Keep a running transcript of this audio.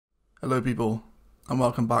Hello people, and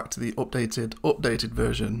welcome back to the updated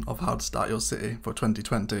version of How to Start Your City for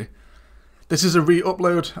 2020. This is a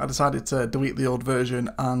re-upload. I decided to delete the old version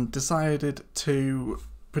and decided to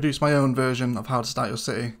produce my own version of How to Start Your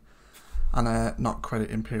City and not credit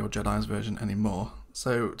Imperial Jedi's version anymore.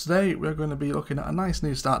 So today we're going to be looking at a nice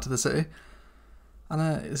new start to the city,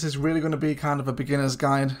 and this is really going to be kind of a beginner's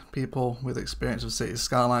guide. People with experience of Cities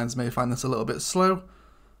Skylines may find this a little bit slow,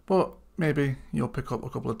 but maybe you'll pick up a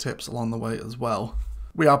couple of tips along the way as well.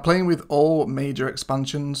 We are playing with all major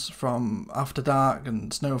expansions from After Dark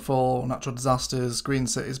and Snowfall, Natural Disasters, Green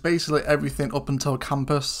Cities, basically everything up until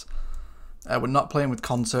Campus. We're not playing with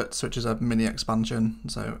Concerts, which is a mini expansion,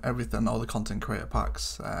 so everything, all the content creator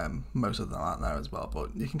packs, most of them aren't there as well,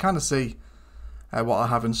 but you can kind of see what I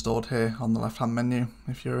have installed here on the left hand menu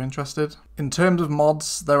if you're interested. In terms of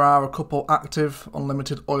mods, there are a couple active: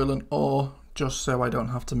 unlimited oil and ore, just so I don't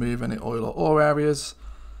have to move any oil or ore areas.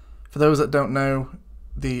 For those that don't know,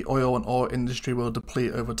 the oil and ore industry will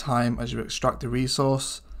deplete over time as you extract the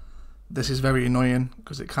resource. This is very annoying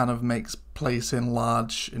because it kind of makes placing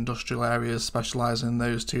large industrial areas specialising in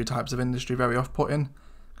those two types of industry very off-putting,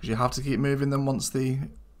 because you have to keep moving them once the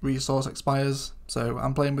resource expires. So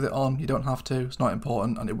I'm playing with it on, you don't have to, it's not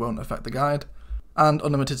important and it won't affect the guide. And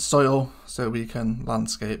unlimited soil, so we can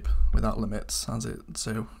landscape without limits, as it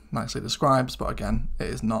so nicely describes, but again, it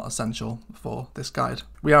is not essential for this guide.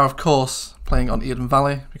 We are of course playing on Eden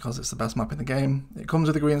Valley because it's the best map in the game. It comes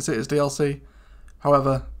with the Green Cities DLC,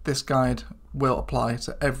 however this guide will apply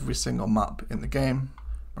to every single map in the game,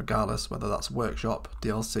 regardless whether that's Workshop,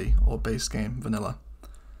 DLC or base game vanilla.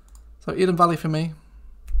 So Eden Valley for me,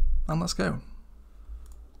 and let's go.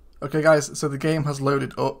 Okay guys, so the game has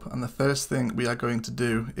loaded up, and the first thing we are going to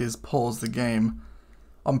do is pause the game.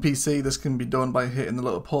 On PC this can be done by hitting the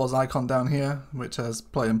little pause icon down here, which says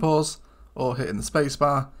play and pause, or hitting the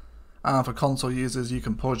spacebar. And for console users, you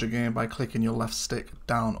can pause your game by clicking your left stick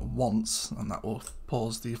down once, and that will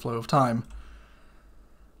pause the flow of time.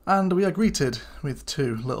 And we are greeted with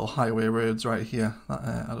two little highway roads right here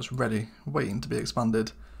that are just ready, waiting to be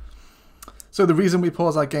expanded. So the reason we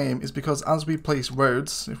pause our game is because as we place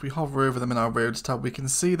roads, if we hover over them in our roads tab, we can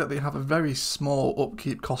see that they have a very small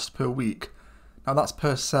upkeep cost per week. Now that's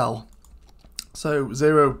per cell. So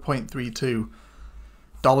 $0.32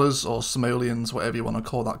 or simoleons, whatever you want to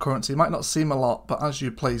call that currency. It might not seem a lot, but as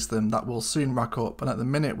you place them, that will soon rack up. And at the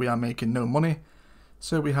minute we are making no money,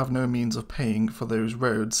 so we have no means of paying for those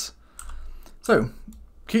roads. So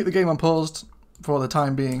keep the game on paused for the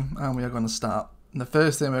time being, and we are going to start. And the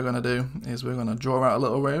first thing we're going to do is we're going to draw out a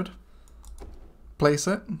little road, place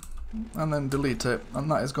it, and then delete it,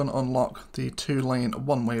 and that is going to unlock the 2-lane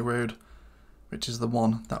one-way road, which is the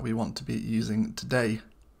one that we want to be using today.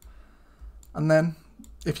 And then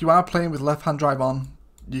if you are playing with left-hand drive on,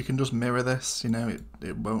 you can just mirror this, you know,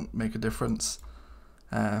 it won't make a difference.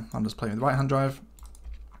 I'm just playing with right-hand drive,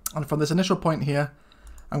 and from this initial point here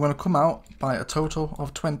I'm going to come out by a total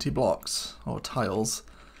of 20 blocks or tiles.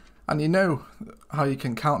 And you know how you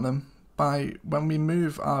can count them by when we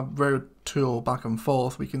move our road tool back and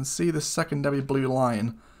forth, we can see the secondary blue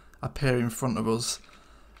line appear in front of us.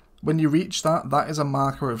 When you reach that, that is a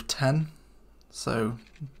marker of 10. So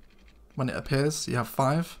when it appears, you have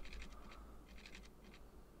 5.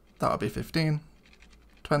 That would be 15,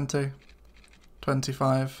 20,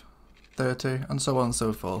 25, 30, and so on and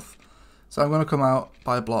so forth. So I'm going to come out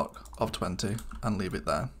by a block of 20 and leave it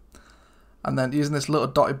there. And then using this little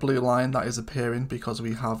dotted blue line that is appearing because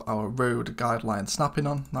we have our road guideline snapping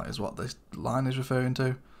on, that is what this line is referring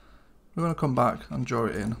to, we're going to come back and draw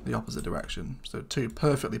it in the opposite direction. So two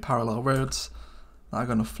perfectly parallel roads that are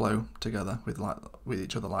going to flow together with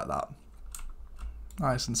each other like that.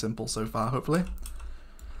 Nice and simple so far, hopefully.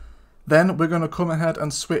 Then we're going to come ahead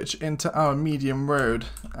and switch into our medium road,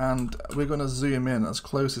 and we're going to zoom in as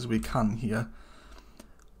close as we can here.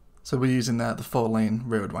 So we're using the 4-lane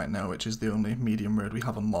road right now, which is the only medium road we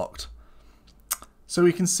have unlocked. So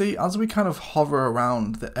we can see as we kind of hover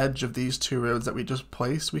around the edge of these two roads that we just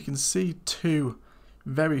placed, we can see two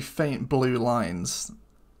very faint blue lines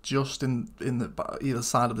just in either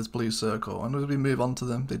side of this blue circle. And as we move on to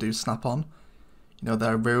them, they do snap on. You know,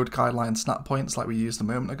 they're road guideline snap points like we used a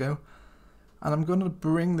moment ago. And I'm going to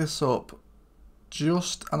bring this up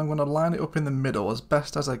and I'm going to line it up in the middle as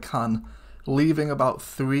best as I can, leaving about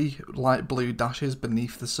 3 light blue dashes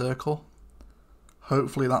beneath the circle.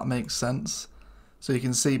 Hopefully that makes sense. So you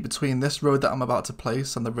can see between this road that I'm about to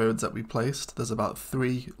place and the roads that we placed, there's about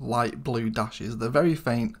 3 light blue dashes. They're very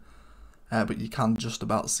faint, but you can just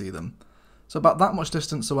about see them. So about that much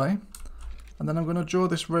distance away. And then I'm going to draw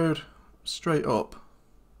this road straight up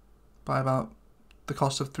by about the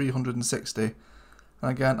cost of 360. And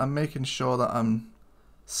again, I'm making sure that I'm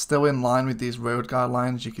still in line with these road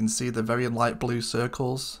guidelines. You can see the very light blue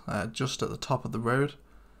circles just at the top of the road.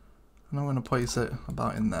 And I'm going to place it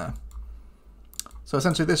about in there. So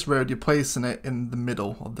essentially this road, you're placing it in the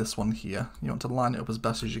middle of this one here. You want to line it up as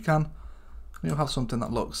best as you can. And you'll have something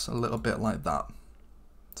that looks a little bit like that.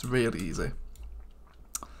 It's really easy.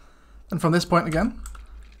 And from this point again,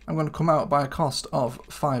 I'm going to come out by a cost of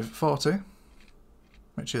 540,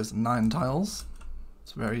 which is 9 tiles.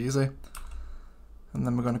 It's very easy. And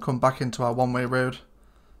then we're going to come back into our one-way road,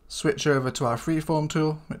 switch over to our freeform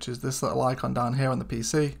tool, which is this little icon down here on the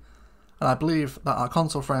PC. And I believe that our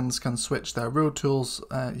console friends can switch their road tools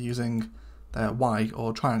using their Y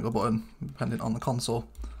or triangle button, depending on the console.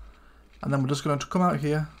 And then we're just going to come out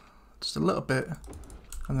here just a little bit,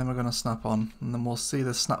 and then we're going to snap on. And then we'll see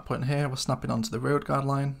this snap point here. We're snapping onto the road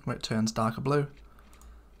guideline where it turns darker blue,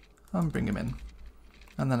 and bring him in.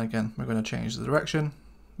 And then again, we're going to change the direction,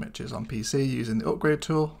 which is on PC using the upgrade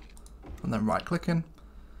tool, and then right clicking.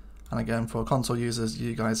 And again, for console users,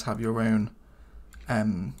 you guys have your own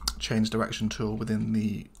change direction tool within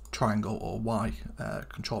the triangle or Y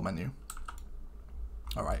control menu.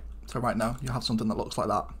 Alright, so right now you have something that looks like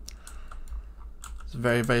that. It's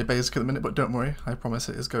very, very basic at the minute, but don't worry, I promise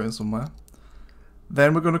it is going somewhere.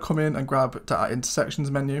 Then we're going to come in and grab to our intersections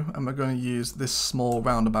menu, and we're going to use this small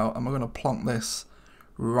roundabout, and we're going to plonk this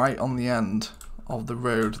right on the end of the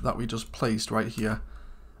road that we just placed right here.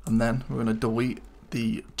 And then we're going to delete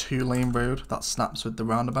the 2-lane road that snaps with the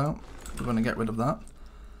roundabout. We're going to get rid of that.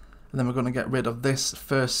 And then we're going to get rid of this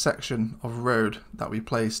first section of road that we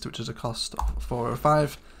placed, which is a cost of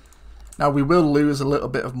 405. Now we will lose a little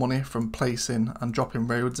bit of money from placing and dropping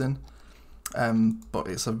roads in, but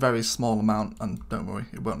it's a very small amount, and don't worry,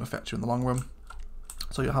 it won't affect you in the long run.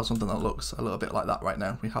 So you'll have something that looks a little bit like that right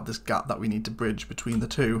now. We have this gap that we need to bridge between the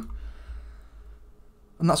two.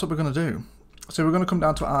 And that's what we're going to do. So we're going to come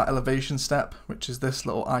down to our elevation step, which is this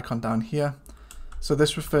little icon down here. So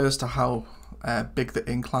this refers to how big the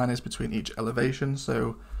incline is between each elevation.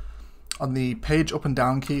 So on the page up and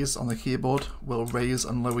down keys on the keyboard will raise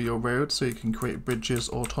and lower your road so you can create bridges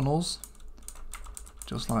or tunnels.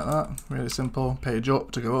 Just like that, really simple. Page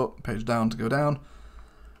up to go up, page down to go down.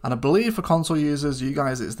 And I believe for console users, you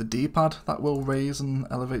guys, it's the D-pad that will raise and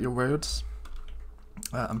elevate your roads.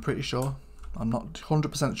 I'm pretty sure. I'm not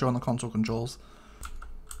 100% sure on the console controls.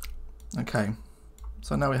 Okay,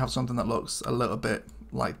 so now we have something that looks a little bit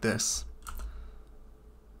like this.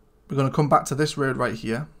 We're going to come back to this road right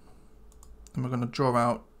here, and we're going to draw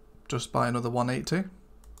out just by another 180,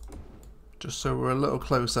 just so we're a little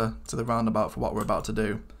closer to the roundabout for what we're about to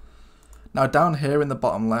do. Now down here in the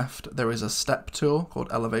bottom left, there is a step tool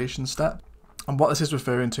called elevation step, and what this is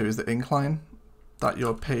referring to is the incline that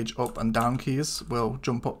your page up and down keys will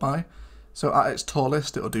jump up by. So at its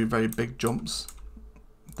tallest, it'll do very big jumps.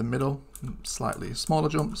 The middle, slightly smaller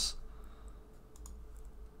jumps.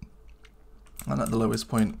 And at the lowest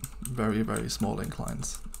point, very, very small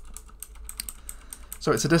inclines.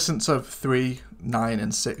 So it's a distance of 3, 9,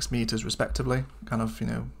 and 6 meters respectively. Kind of, you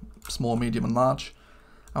know, small, medium, and large.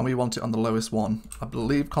 And we want it on the lowest one. I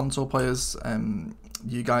believe console players,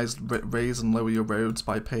 you guys raise and lower your roads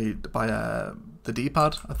by the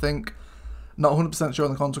D-pad, I think. Not 100% sure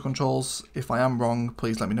on the console controls. If I am wrong,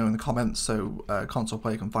 please let me know in the comments so console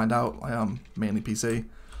player can find out. I am mainly PC.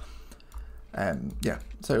 Yeah,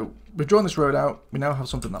 so we've drawn this road out. We now have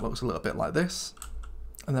something that looks a little bit like this.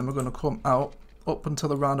 And then we're going to come out up until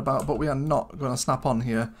the roundabout, but we are not going to snap on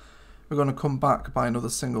here. We're going to come back by another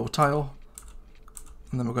single tile.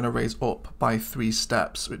 And then we're going to raise up by 3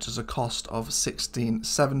 steps, which is a cost of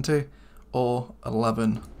 1670 or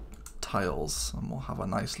 11 tiles, and we'll have a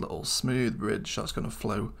nice little smooth bridge that's going to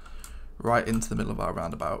flow right into the middle of our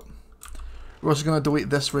roundabout. We're also going to delete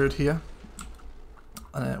this road here,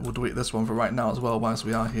 and we'll delete this one for right now as well whilst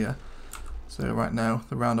we are here. So right now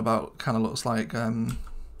the roundabout kind of looks like I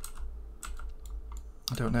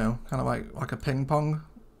don't know, kind of like a ping pong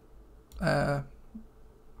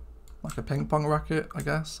racket, I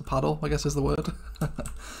guess. A paddle, I guess is the word.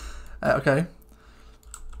 Okay,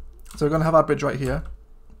 so we're going to have our bridge right here.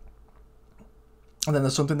 And then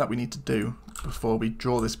there's something that we need to do before we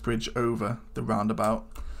draw this bridge over the roundabout.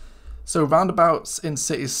 So roundabouts in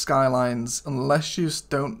Cities Skylines, unless you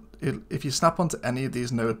don't, if you snap onto any of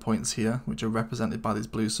these node points here, which are represented by these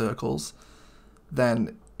blue circles,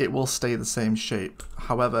 then it will stay the same shape.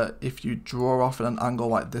 However, if you draw off in an angle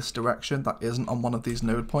like this direction that isn't on one of these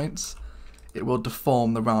node points, it will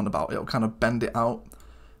deform the roundabout. It'll kind of bend it out.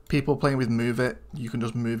 People playing with Move It, you can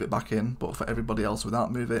just move it back in, but for everybody else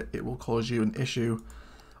without Move It, it will cause you an issue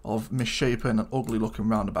of misshapen and ugly looking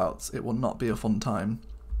roundabouts. It will not be a fun time.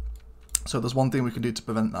 So there's one thing we can do to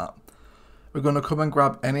prevent that. We're going to come and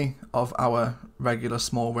grab any of our regular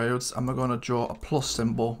small roads and we're going to draw a plus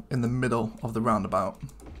symbol in the middle of the roundabout,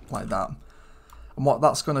 like that. And what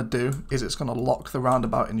that's going to do is it's going to lock the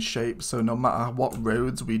roundabout in shape, so no matter what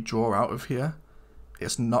roads we draw out of here,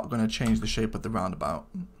 it's not going to change the shape of the roundabout.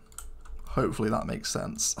 Hopefully that makes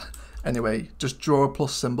sense. Anyway, just draw a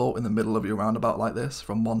plus symbol in the middle of your roundabout like this,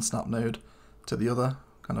 from one snap node to the other,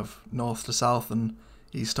 kind of north to south and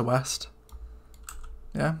east to west.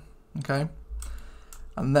 Yeah, okay.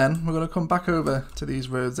 And then we're going to come back over to these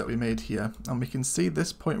roads that we made here, and we can see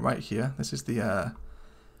this point right here. This is the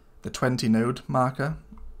 20 node marker.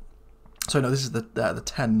 So no, this is the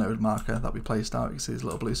 10 node marker that we placed out. You can see these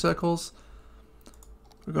little blue circles.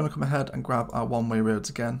 We're going to come ahead and grab our one-way roads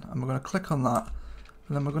again, and we're going to click on that,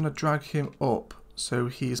 and then we're going to drag him up so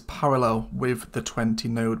he's parallel with the 20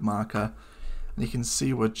 node marker. And you can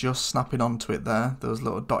see we're just snapping onto it there, those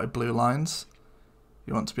little dotted blue lines.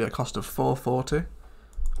 You want to be at a cost of 440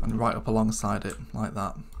 and right up alongside it like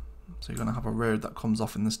that. So you're going to have a road that comes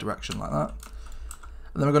off in this direction like that.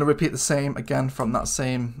 And then we're going to repeat the same again from that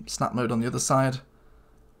same snap node on the other side.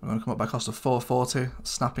 We're going to come up by a cost of 440,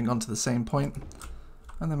 snapping onto the same point.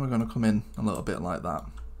 And then we're going to come in a little bit like that.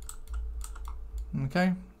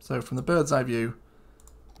 Okay, so from the bird's eye view,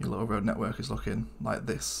 your little road network is looking like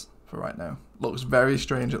this for right now. Looks very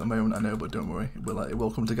strange at the moment, I know, but don't worry, it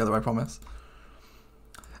will come together, I promise.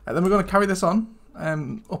 And then we're going to carry this on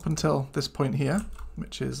up until this point here,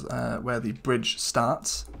 which is where the bridge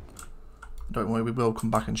starts. Don't worry, we will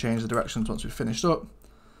come back and change the directions once we've finished up.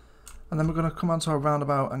 And then we're going to come onto our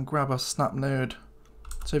roundabout and grab a snap node.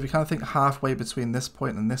 So if you kind of think halfway between this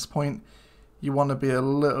point and this point, you want to be a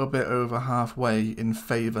little bit over halfway in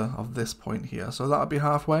favour of this point here. So that'll be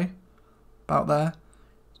halfway, about there.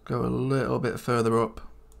 Go a little bit further up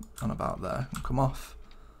and about there, and come off.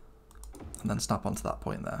 And then snap onto that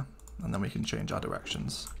point there. And then we can change our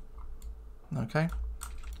directions. Okay.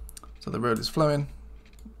 So the road is flowing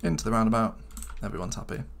into the roundabout. Everyone's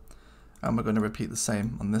happy. And we're going to repeat the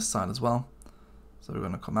same on this side as well. So we're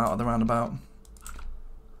going to come out of the roundabout.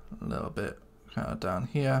 A little bit kind of down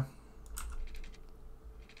here.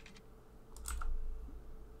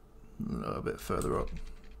 A little bit further up.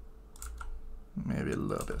 Maybe a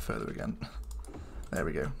little bit further again. There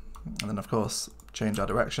we go. And then of course, change our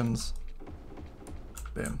directions.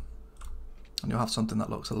 Boom. And you'll have something that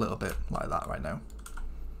looks a little bit like that right now.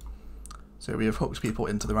 So we have hooked people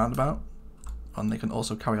into the roundabout, and they can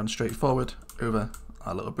also carry on straight forward over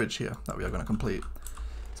our little bridge here that we are going to complete.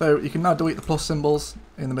 So you can now delete the plus symbols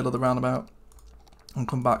in the middle of the roundabout and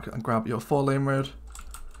come back and grab your 4-lane road.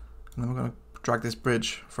 And then we're going to drag this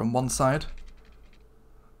bridge from one side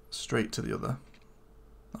straight to the other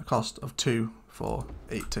at a cost of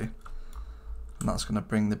 2,480. And that's going to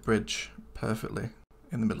bring the bridge perfectly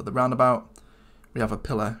in the middle of the roundabout. We have a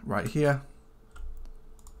pillar right here,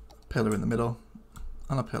 a pillar in the middle,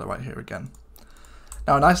 and a pillar right here again.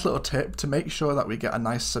 Now a nice little tip to make sure that we get a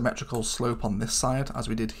nice symmetrical slope on this side as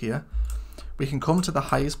we did here. We can come to the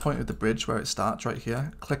highest point of the bridge where it starts right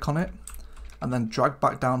here, click on it, and then drag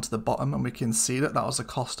back down to the bottom, and we can see that that was a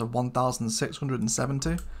cost of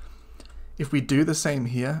 1,670. If we do the same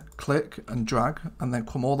here, click and drag, and then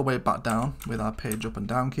come all the way back down with our page up and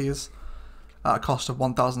down keys at a cost of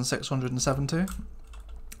 1,670,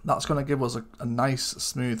 that's going to give us a nice,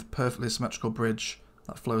 smooth, perfectly symmetrical bridge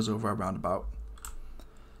that flows over our roundabout.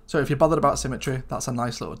 So if you're bothered about symmetry, that's a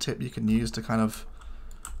nice little tip you can use to kind of,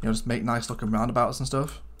 you know, just make nice looking roundabouts and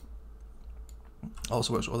stuff.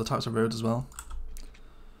 Also works with other types of roads as well.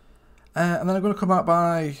 And then I'm going to come out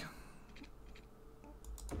by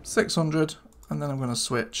 600, and then I'm going to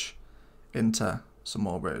switch into some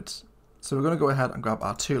more roads. So we're going to go ahead and grab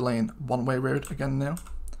our 2-lane one-way road again now.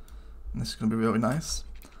 And this is going to be really nice.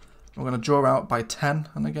 We're going to draw out by 10,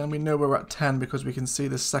 and again we know we're at 10 because we can see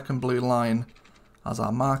this second blue line as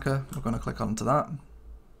our marker. We're going to click onto that.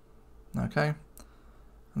 Okay.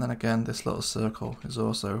 And then again this little circle is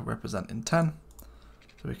also representing 10.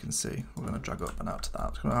 So we can see we're going to drag up and out to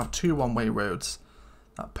that. We're going to have 2 one-way roads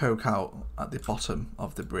that poke out at the bottom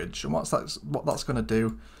of the bridge. And what that's going to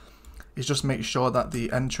do is just make sure that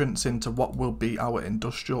the entrance into what will be our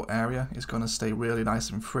industrial area is going to stay really nice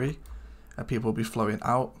and free. People will be flowing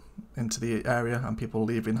out into the area, and people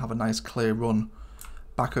leaving have a nice clear run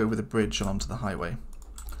back over the bridge and onto the highway.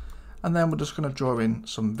 And then we're just going to draw in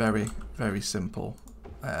some very, very simple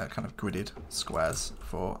kind of gridded squares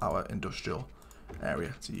for our industrial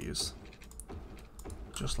area to use.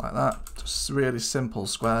 Just like that. Just really simple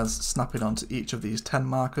squares snapping onto each of these 10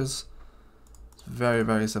 markers. It's very,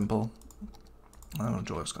 very simple. I'm going to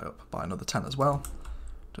draw this guy up by another 10 as well,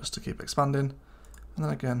 just to keep expanding. And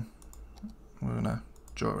then again, we're going to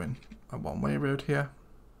draw in a one-way road here,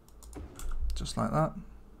 just like that.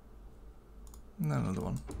 And then another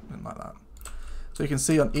one, like that. So you can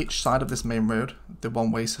see on each side of this main road, the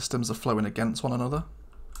one-way systems are flowing against one another.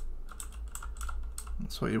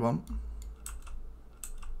 That's what you want.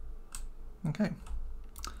 Okay.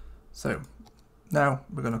 So now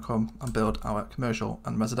we're going to come and build our commercial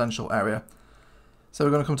and residential area. So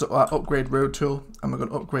we're going to come to our upgrade road tool, and we're going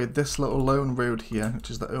to upgrade this little lone road here, which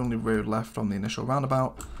is the only road left from the initial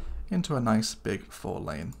roundabout, into a nice big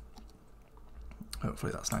 4-lane.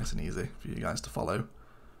 Hopefully that's nice and easy for you guys to follow.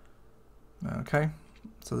 Okay,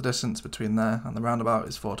 so the distance between there and the roundabout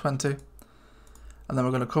is 420. And then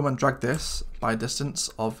we're going to come and drag this by a distance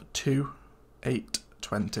of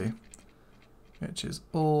 2820, which is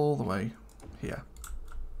all the way here.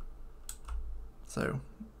 So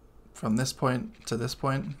from this point to this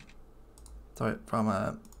point, sorry, from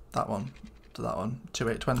that one to that one,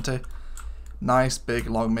 2820. Nice big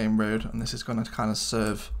long main road, and this is going to kind of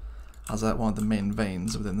serve as one of the main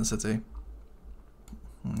veins within the city.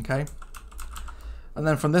 Okay. And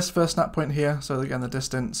then from this first snap point here, so again the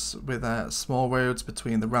distance with small roads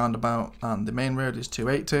between the roundabout and the main road is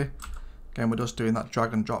 280. Again, we're just doing that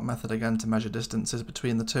drag and drop method again to measure distances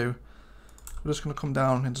between the two. We're just going to come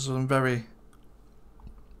down into some very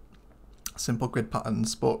simple grid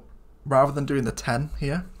patterns, but rather than doing the 10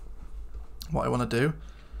 here, what I want to do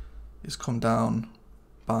is come down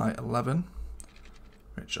by 11,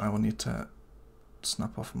 which I will need to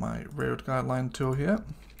snap off my road guideline tool here.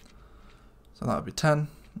 So that would be 10,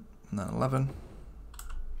 and then 11.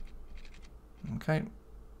 Okay.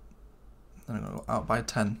 Then I'm going to go out by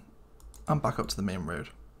 10 and back up to the main road.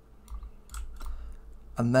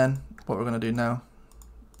 And then what we're going to do now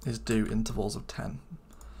is do intervals of 10.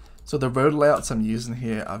 So the road layouts I'm using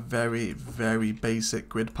here are very, very basic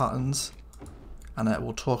grid patterns, and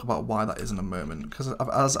we'll talk about why that is in a moment.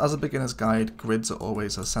 Because as a beginner's guide, grids are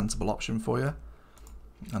always a sensible option for you,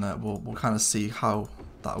 and we'll kind of see how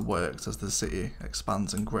that works as the city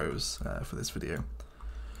expands and grows for this video.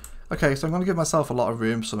 Okay, so I'm going to give myself a lot of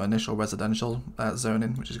room for some initial residential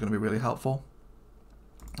zoning, which is going to be really helpful.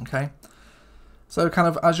 Okay, so kind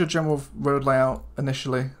of as your general road layout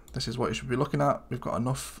initially, this is what you should be looking at. We've got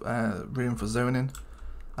enough room for zoning,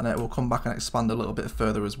 and it will come back and expand a little bit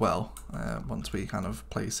further as well once we kind of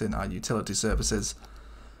place in our utility services.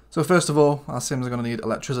 So first of all, our sims are going to need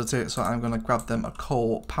electricity, so I'm going to grab them a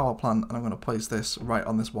coal power plant, and I'm going to place this right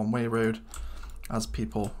on this one-way road as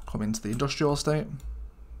people come into the industrial estate.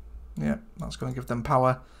 Yeah, that's going to give them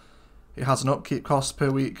power. It has an upkeep cost per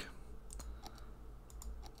week.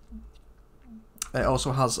 It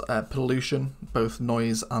also has pollution, both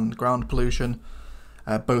noise and ground pollution,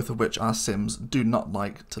 both of which our sims do not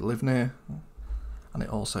like to live near. And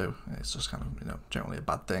it's just kind of, generally a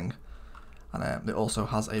bad thing. And it also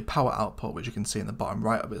has a power output, which you can see in the bottom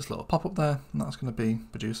right of its little pop-up there, and that's going to be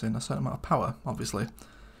producing a certain amount of power, obviously.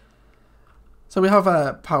 So we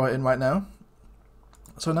have power in right now.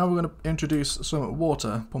 So now we're going to introduce some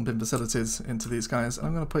water pumping facilities into these guys, and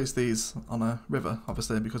I'm going to place these on a river,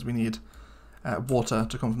 obviously, because we need water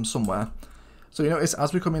to come from somewhere. So you notice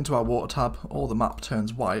as we come into our water tab, all the map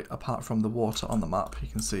turns white apart from the water on the map. You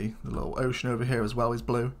can see the little ocean over here as well is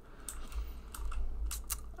blue.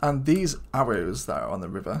 And these arrows that are on the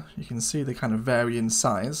river, you can see they kind of vary in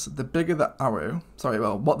size. The bigger the arrow,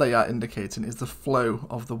 what they are indicating is the flow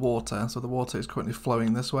of the water. So the water is currently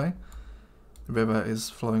flowing this way. The river is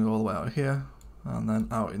flowing all the way out here and then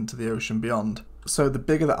out into the ocean beyond. So the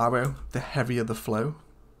bigger the arrow, the heavier the flow,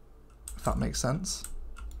 if that makes sense.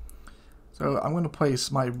 So I'm going to place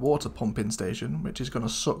my water pumping station, which is going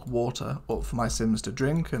to suck water up for my sims to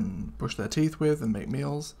drink and brush their teeth with and make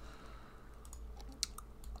meals.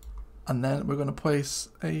 And then we're going to place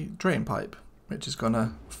a drain pipe, which is going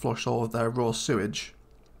to flush all of their raw sewage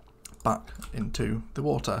back into the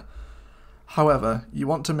water. However, you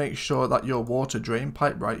want to make sure that your water drain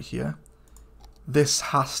pipe right here, this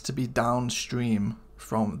has to be downstream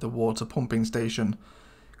from the water pumping station.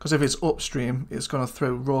 Because if it's upstream, it's going to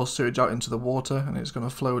throw raw sewage out into the water, and it's going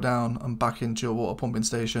to flow down and back into your water pumping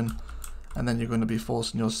station. And then you're going to be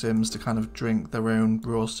forcing your sims to kind of drink their own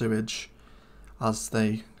raw sewage as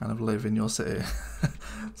they kind of live in your city.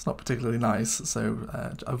 It's not particularly nice, so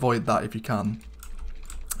avoid that if you can.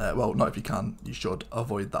 Well, not if you can, you should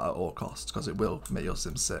avoid that at all costs, because it will make your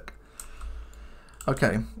sims sick.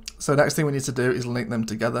 Okay, so next thing we need to do is link them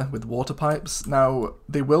together with water pipes. Now,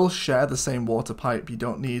 they will share the same water pipe. You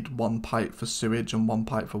don't need one pipe for sewage and one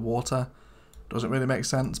pipe for water. Doesn't really make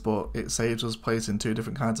sense, but it saves us placing two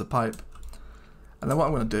different kinds of pipe. And then what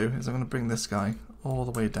I'm going to do is I'm going to bring this guy all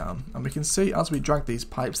the way down. And we can see as we drag these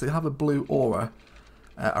pipes, they have a blue aura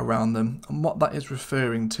around them. And what that is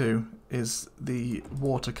referring to is the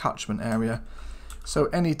water catchment area. So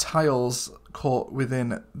any tiles caught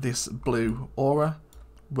within this blue aura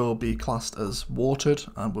will be classed as watered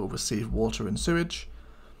and will receive water and sewage.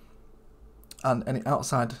 And any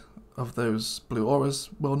outside of those blue auras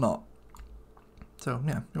will not. So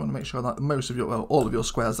yeah, you want to make sure that most of your, well, all of your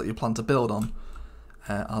squares that you plan to build on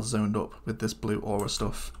are zoned up with this blue aura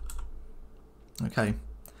stuff. Okay.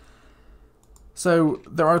 So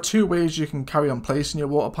there are two ways you can carry on placing your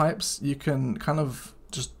water pipes. You can kind of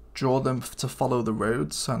just draw them to follow the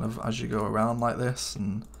roads kind of as you go around like this,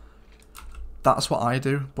 and that's what I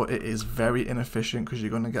do, but it is very inefficient because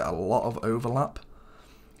you're going to get a lot of overlap.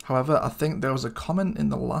 However, I think there was a comment in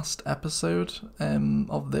the last episode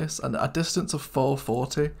of this, and a distance of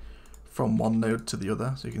 440 from one node to the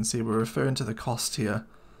other. So you can see we're referring to the cost here.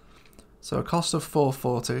 So a cost of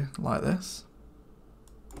 440 like this.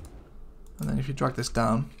 And then if you drag this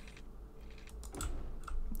down,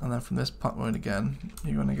 and then from this point again,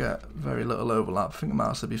 you're going to get very little overlap. I think it might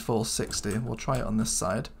actually be 460. We'll try it on this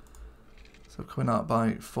side. So coming out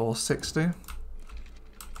by 460.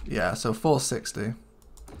 Yeah, so 460.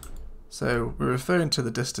 So we're referring to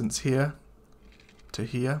the distance here to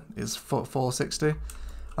here is 460.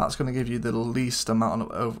 That's going to give you the least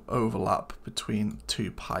amount of overlap between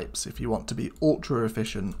two pipes. If you want to be ultra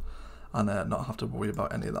efficient and not have to worry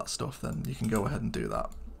about any of that stuff, then you can go ahead and do that.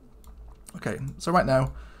 Okay, so right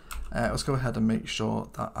now, let's go ahead and make sure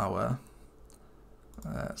that our,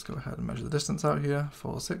 let's go ahead and measure the distance out here,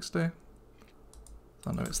 460.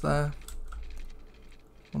 I know it's there.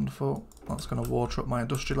 Wonderful. That's going to water up my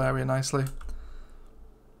industrial area nicely.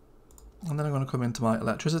 And then I'm going to come into my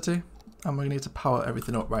electricity, and we need to power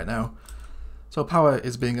everything up right now. So power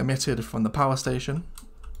is being emitted from the power station,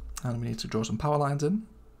 and we need to draw some power lines in.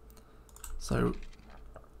 So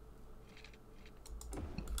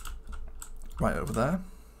right over there,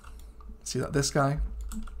 see that this guy,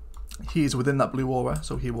 he's within that blue aura,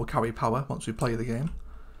 so he will carry power once we play the game.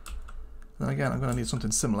 Then again, I'm going to need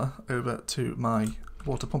something similar over to my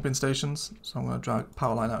water pumping stations, so I'm going to drag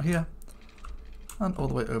power line out here and all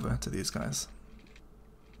the way over to these guys.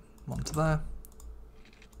 One to there,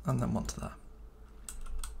 and then one to there.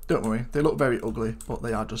 Don't worry, they look very ugly, but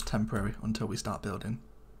they are just temporary until we start building.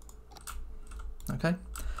 Okay,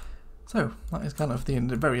 so that is kind of the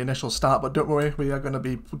very initial start, but don't worry, we are going to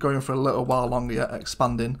be going for a little while longer yet,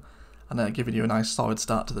 expanding and giving you a nice solid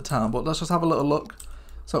start to the town. But let's just have a little look.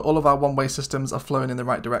 So all of our one-way systems are flowing in the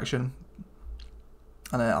right direction,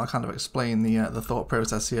 and I'll kind of explain the thought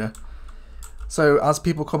process here. So as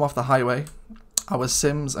people come off the highway, our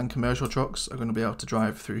Sims and commercial trucks are going to be able to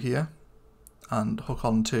drive through here and hook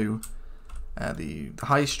onto the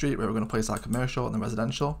high street where we're going to place our commercial and the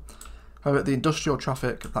residential. However, the industrial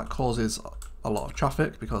traffic that causes a lot of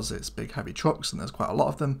traffic because it's big heavy trucks and there's quite a lot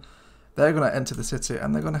of them, they're going to enter the city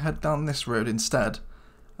and they're going to head down this road instead,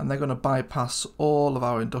 and they're going to bypass all of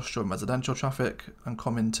our industrial and residential traffic and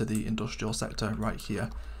come into the industrial sector right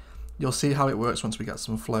here. You'll see how it works once we get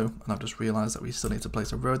some flow, and I've just realised that we still need to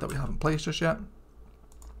place a road that we haven't placed just yet.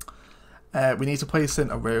 We need to place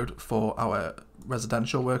in a road for our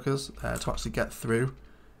residential workers to actually get through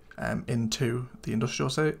into the industrial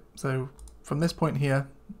site. So from this point here,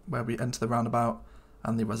 where we enter the roundabout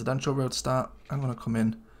and the residential road start, I'm going to come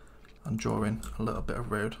in and draw in a little bit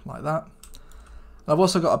of road like that. I've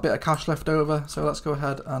also got a bit of cash left over, so let's go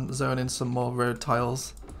ahead and zone in some more road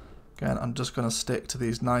tiles. Again, I'm just going to stick to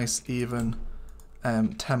these nice even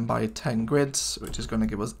 10 by 10 grids, which is going to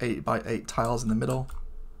give us 8 by 8 tiles in the middle.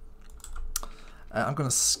 I'm going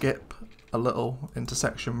to skip a little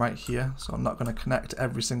intersection right here, so I'm not going to connect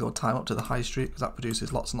every single time up to the high street because that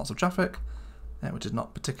produces lots and lots of traffic, which is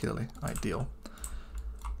not particularly ideal.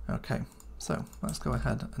 Okay, so let's go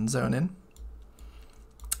ahead and zone in,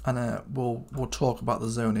 and we'll talk about the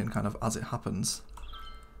zoning kind of as it happens.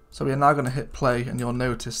 So we are now going to hit play, and you'll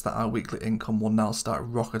notice that our weekly income will now start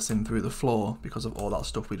rocketing through the floor because of all that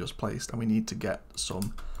stuff we just placed, and we need to get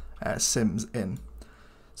some Sims in.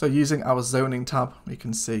 So using our zoning tab, we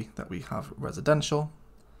can see that we have residential,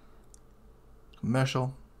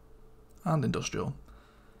 commercial, and industrial.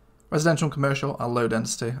 Residential and commercial are low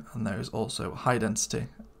density, and there is also high density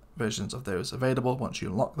versions of those available once you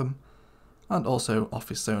unlock them, and also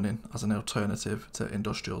office zoning as an alternative to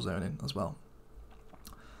industrial zoning as well.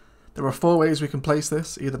 There are 4 ways we can place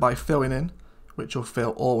this, either by filling in, which will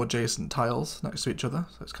fill all adjacent tiles next to each other,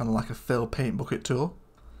 so it's kind of like a fill paint bucket tool.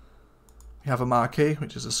 We have a marquee,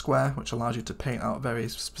 which is a square, which allows you to paint out very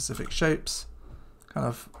specific shapes kind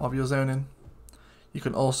of your zoning. You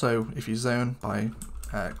can also, if you zone by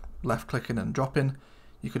left clicking and dropping,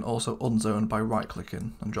 you can also unzone by right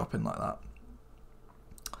clicking and dropping like that.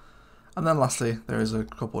 And then lastly, there is a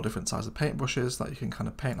couple of different sizes of paintbrushes that you can kind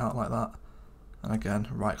of paint out like that. And again,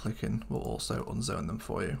 right clicking will also unzone them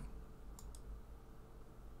for you.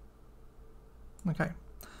 Okay,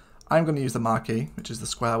 I'm going to use the marquee, which is the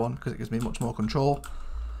square one, because it gives me much more control.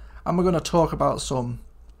 And we're going to talk about some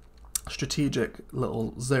strategic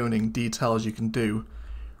little zoning details you can do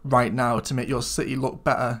right now to make your city look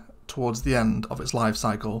better towards the end of its life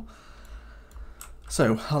cycle.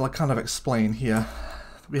 So I'll kind of explain here.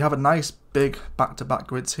 We have a nice big back-to-back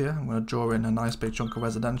grids here. I'm going to draw in a nice big chunk of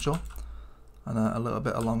residential and a little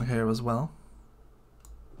bit along here as well.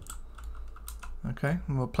 Okay,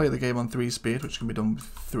 and we'll play the game on 3 speed, which can be done with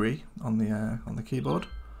 3 on the keyboard.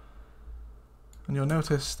 And you'll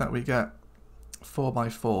notice that we get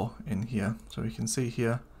 4x4 in here. So we can see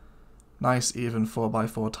here, nice even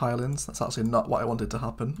 4x4 tilings. That's actually not what I wanted to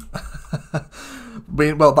happen.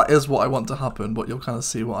 Well, that is what I want to happen, but you'll kind of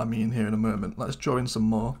see what I mean here in a moment. Let's draw in some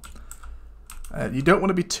more. You don't want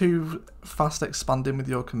to be too fast expanding with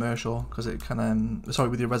your commercial, because it can,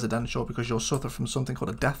 with your residential, because you'll suffer from something called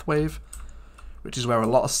a death wave, which is where a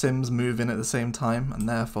lot of sims move in at the same time, and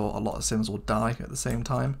therefore a lot of sims will die at the same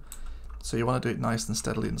time. So you want to do it nice and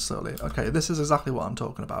steadily and slowly. Okay, this is exactly what I'm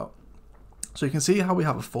talking about. So you can see how we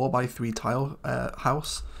have a 4x3 tile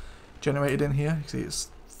house generated in here. You see it's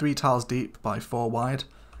 3 tiles deep by 4 wide.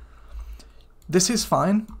 This is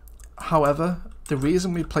fine. However, the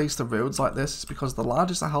reason we place the roads like this is because the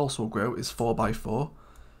largest a house will grow is 4x4.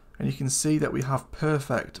 And you can see that we have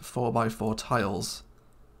perfect 4x4 tiles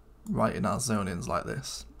right in our zonings like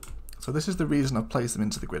this. So this is the reason I've placed them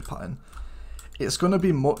into the grid pattern. It's going to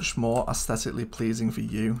be much more aesthetically pleasing for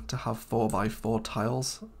you to have 4x4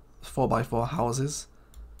 tiles, 4x4 houses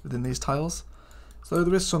within these tiles. So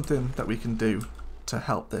there is something that we can do to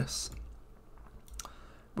help this.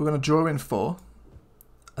 We're going to draw in 4,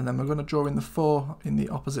 and then we're going to draw in the 4 in the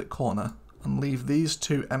opposite corner and leave these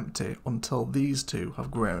 2 empty until these 2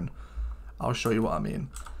 have grown. I'll show you what I mean.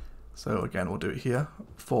 So again, we'll do it here.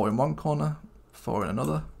 4 in one corner, 4 in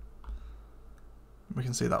another. We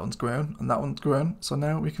can see that one's grown and that one's grown. So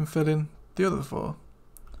now we can fill in the other 4.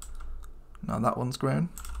 Now that one's grown.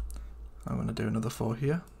 I'm going to do another 4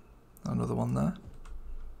 here. Another one there.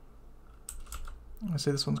 I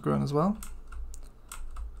see this one's grown as well.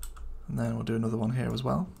 And then we'll do another one here as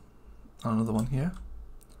well. And another one here.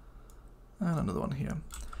 And another one here.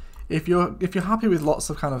 If you're happy with lots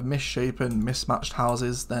of kind of misshapen, mismatched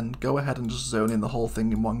houses, then go ahead and just zone in the whole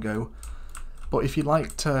thing in one go. But if you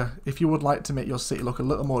would like to make your city look a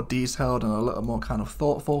little more detailed and a little more kind of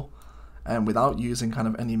thoughtful, and without using kind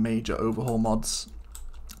of any major overhaul mods,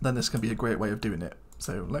 then this can be a great way of doing it.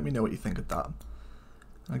 So let me know what you think of that.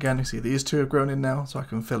 Again, you see these 2 have grown in now, so I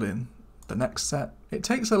can fill in the next set. It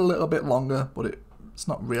takes a little bit longer, but it's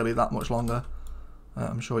not really that much longer.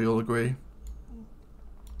 I'm sure you'll agree.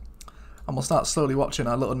 And we'll start slowly watching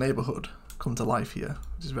our little neighbourhood come to life here,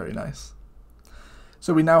 which is very nice.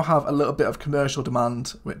 So we now have a little bit of commercial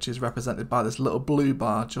demand, which is represented by this little blue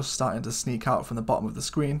bar just starting to sneak out from the bottom of the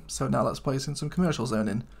screen. So now let's place in some commercial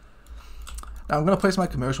zoning. Now I'm going to place my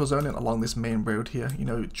commercial zoning along this main road here. You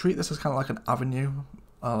know, treat this as kind of like an avenue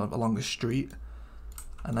along a street.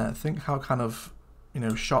 And think how kind of, you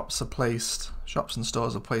know, shops and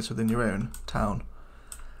stores are placed within your own town.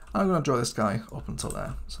 I'm going to draw this guy up until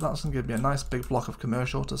there. So that's going to give me a nice big block of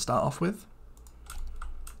commercial to start off with.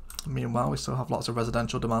 Meanwhile, we still have lots of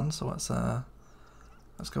residential demand, so let's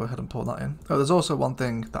go ahead and pull that in. Oh, there's also one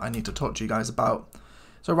thing that I need to talk to you guys about.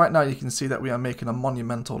 So right now you can see that we are making a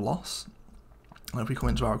monumental loss. And if we come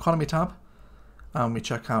into our economy tab and we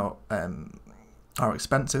check out our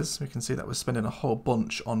expenses, we can see that we're spending a whole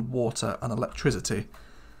bunch on water and electricity.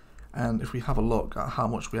 And if we have a look at how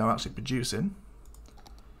much we are actually producing,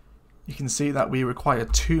 you can see that we require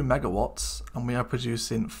 2 megawatts and we are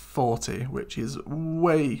producing 40, which is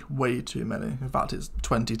way, way too many. In fact, it's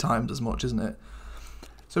 20 times as much, isn't it?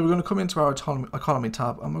 So we're going to come into our economy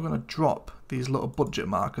tab and we're going to drop these little budget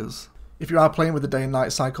markers. If you are playing with the day and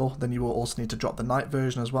night cycle, then you will also need to drop the night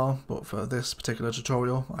version as well. But for this particular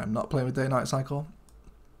tutorial, I'm not playing with day and night cycle.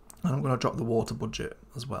 And I'm going to drop the water budget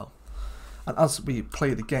as well. And as we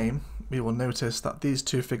play the game, we will notice that these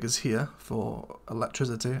 2 figures here for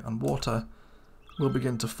electricity and water will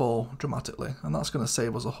begin to fall dramatically, and that's going to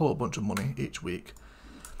save us a whole bunch of money each week.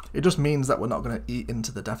 It just means that we're not going to eat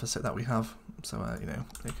into the deficit that we have, so you know,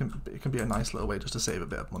 it can be a nice little way just to save a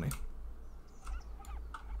bit of money.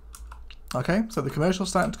 Okay, so the commercial's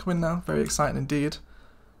starting to come in now. Very exciting indeed.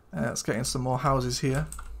 Let's get in some more houses here.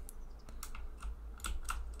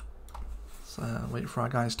 So wait for our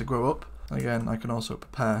guys to grow up. Again, I can also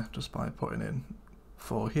prepare just by putting in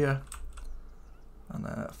 4 here and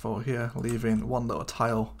 4 here, leaving one little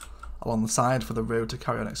tile along the side for the road to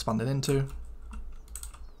carry on expanding into.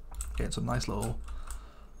 Getting some nice little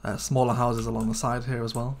smaller houses along the side here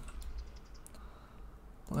as well.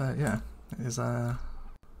 Yeah, it is a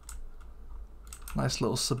nice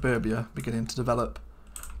little suburbia beginning to develop.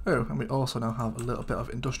 Oh, and we also now have a little bit of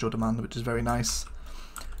industrial demand, which is very nice.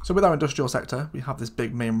 So with our industrial sector, we have this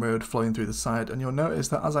big main road flowing through the side, and you'll notice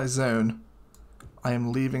that as I zone, I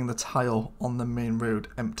am leaving the tile on the main road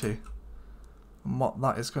empty. And what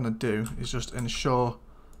that is going to do is just ensure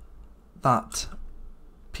that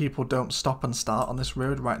people don't stop and start on this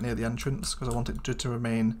road right near the entrance, because I want it to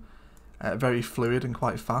remain very fluid and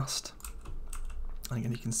quite fast. And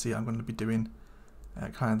again, you can see I'm going to be doing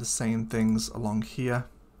kind of the same things along here,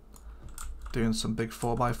 doing some big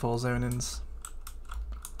 4x4 zonings,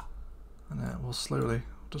 and we'll slowly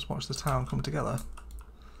just watch the town come together.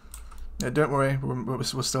 Yeah, don't worry, we're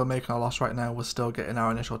still making a loss right now. We're still getting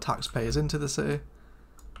our initial taxpayers into the city.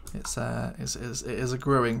 It is a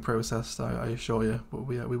growing process, I assure you, but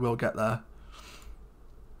we will get there.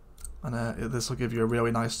 And this will give you a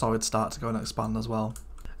really nice solid start to go and expand as well.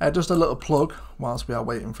 Just a little plug whilst we are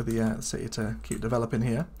waiting for the city to keep developing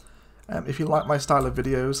here. If you like my style of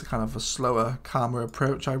videos, kind of a slower, calmer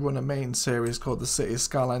approach, I run a main series called the City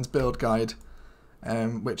Skylines Build Guide,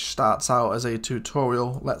 which starts out as a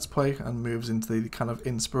tutorial let's play and moves into the kind of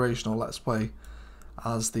inspirational let's play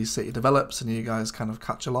as the city develops and you guys kind of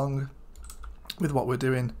catch along with what we're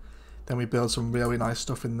doing. Then we build some really nice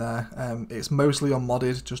stuff in there. It's mostly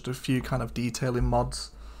unmodded, just a few kind of detailing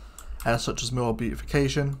mods, such as more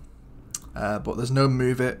beautification. But there's no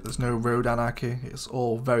move it, there's no road anarchy, it's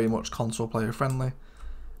all very much console player friendly.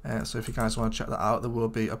 So if you guys want to check that out, there will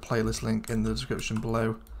be a playlist link in the description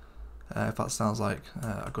below, if that sounds like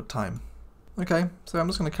a good time. Okay, so I'm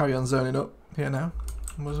just going to carry on zoning up here now.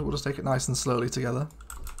 We'll just take it nice and slowly together.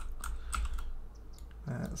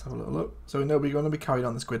 Let's have a little look. So we know we're going to be carrying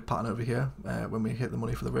on this grid pattern over here when we hit the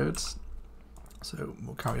money for the roads. So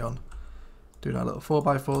we'll carry on doing our little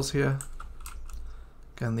 4x4s here.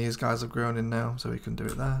 Again, these guys have grown in now, so we can do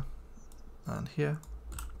it there and here,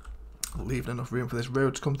 leaving enough room for this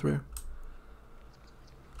road to come through.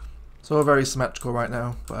 So we're very symmetrical right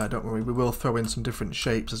now, but don't worry, we will throw in some different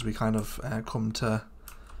shapes as we kind of come to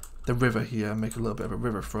the river here and make a little bit of a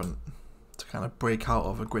riverfront to kind of break out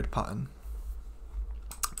of a grid pattern.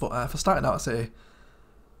 But for starting out, I'd say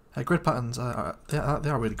grid patterns they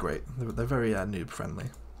are really great. They're very noob friendly.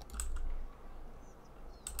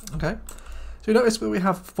 Okay, so you notice that we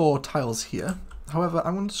have 4 tiles here. However,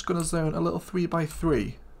 I'm just going to zone a little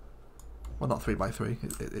 3x3. Well, not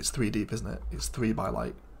 3x3. It's 3 deep, isn't it? It's 3 by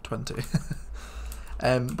like 20. But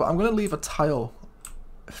I'm going to leave a tile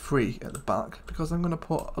free at the back because I'm going to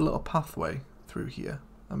put a little pathway through here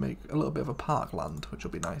and make a little bit of a parkland, which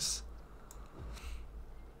will be nice.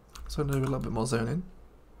 So I'm going to do a little bit more zoning.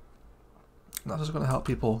 And that's just going to help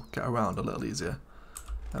people get around a little easier.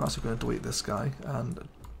 I'm also going to delete this guy and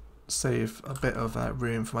save a bit of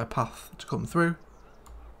room for my path to come through.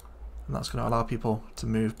 And that's going to allow people to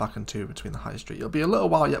move back and to between the high street. It'll be a little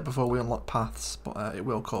while yet before we unlock paths, but it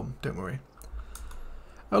will come, don't worry.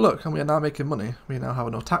 Oh look, and we are now making money. We now have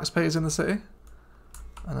enough taxpayers in the city.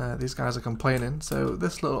 And these guys are complaining. So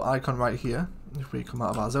this little icon right here, if we come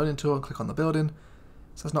out of our zoning tool and click on the building,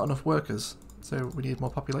 it says not enough workers. So we need more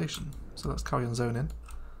population. So let's carry on zoning.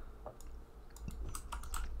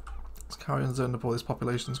 Let's carry on zoning up all these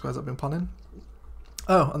population squares I've been planning.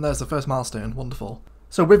 Oh, and there's the first milestone. Wonderful.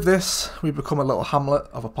 So with this, we become a little hamlet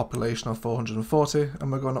of a population of 440,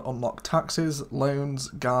 and we're going to unlock taxes, loans,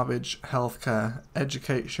 garbage, healthcare,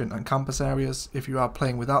 education, and campus areas. If you are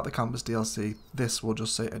playing without the campus DLC, this will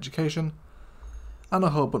just say education, and a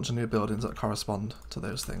whole bunch of new buildings that correspond to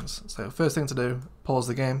those things. So first thing to do, pause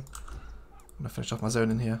the game. I'm going to finish off my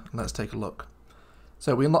zoning here, and let's take a look.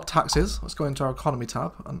 So we unlock taxes. Let's go into our economy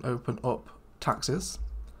tab and open up taxes.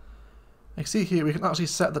 You see here we can actually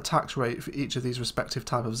set the tax rate for each of these respective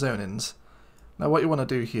type of zonings. Now what you want to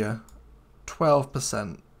do here,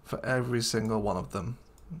 12% for every single one of them.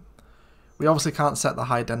 We obviously can't set the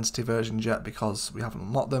high density versions yet because we haven't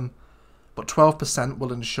unlocked them, but 12%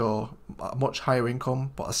 will ensure a much higher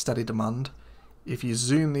income but a steady demand. If you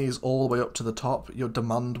zoom these all the way up to the top, your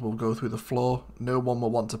demand will go through the floor. No one will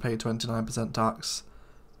want to pay 29% tax.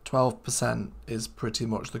 12% is pretty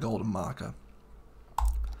much the golden marker.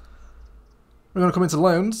 We're going to come into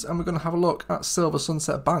loans and we're going to have a look at Silver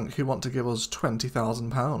Sunset Bank, who want to give us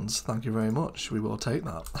 £20,000. Thank you very much. We will take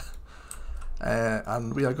that.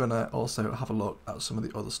 And we are going to also have a look at some of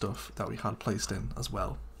the other stuff that we had placed in as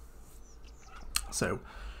well. So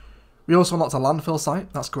we also unlocked a landfill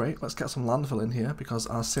site. That's great. Let's get some landfill in here because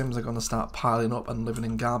our Sims are going to start piling up and living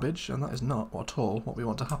in garbage, and that is not at all what we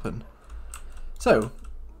want to happen. So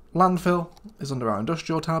landfill is under our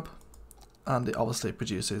industrial tab, and it obviously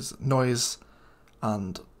produces noise,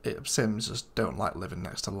 and Sims just don't like living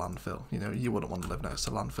next to landfill. You know, you wouldn't want to live next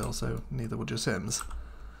to landfill, so neither would your Sims.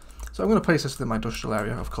 So I'm going to place this within my industrial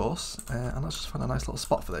area, of course, and let's just find a nice little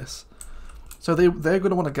spot for this. So they're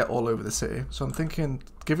going to want to get all over the city, so I'm thinking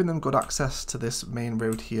giving them good access to this main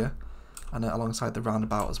road here, and alongside the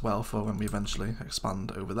roundabout as well for when we eventually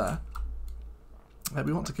expand over there.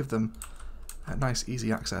 We want to give them a nice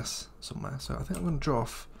easy access somewhere, so I think I'm going to draw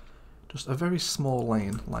off just a very small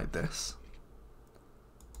lane like this,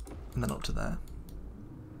 and then up to there.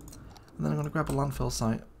 And then I'm going to grab a landfill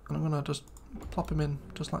site, and I'm going to just plop him in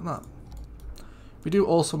just like that. We do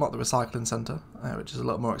also unlock the recycling centre, which is a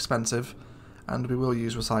little more expensive, and we will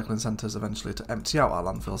use recycling centres eventually to empty out our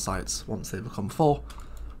landfill sites once they become full.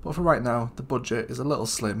 But for right now, the budget is a little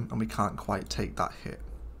slim and we can't quite take that hit.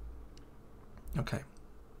 Okay,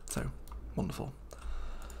 so wonderful.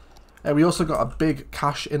 We also got a big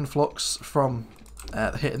cash influx from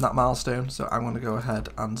hitting that milestone, so I'm going to go ahead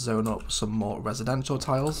and zone up some more residential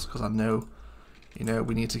tiles because I know, you know,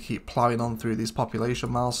 we need to keep ploughing on through these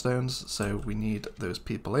population milestones, so we need those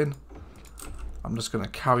people in. I'm just going to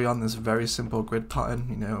carry on this very simple grid pattern,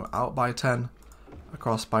 you know, out by 10,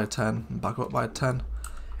 across by 10, and back up by 10.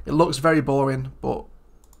 It looks very boring, but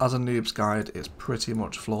as a noob's guide, it's pretty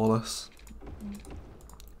much flawless.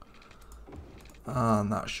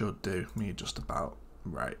 And that should do me just about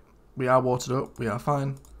right. We are watered up, we are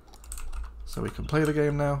fine. So we can play the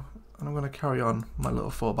game now, and I'm going to carry on my little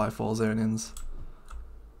 4x4 zonings.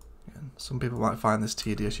 Again, some people might find this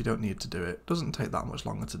tedious, you don't need to do it. It doesn't take that much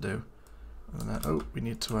longer to do. And oh, we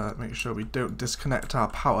need to make sure we don't disconnect our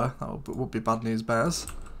power. That would be bad news, bears.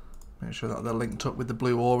 Make sure that they're linked up with the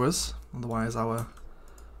blue auras, otherwise our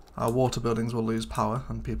water buildings will lose power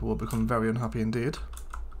and people will become very unhappy indeed.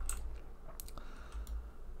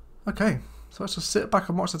 Okay, so let's just sit back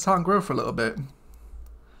and watch the town grow for a little bit.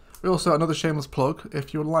 We also, another shameless plug,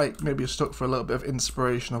 if you're like, maybe you're stuck for a little bit of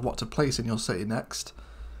inspiration of what to place in your city next,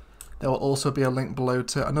 there will also be a link below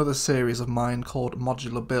to another series of mine called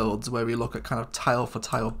Modular Builds, where we look at kind of tile for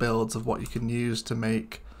tile builds of what you can use to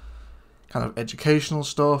make kind of educational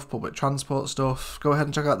stuff, public transport stuff. Go ahead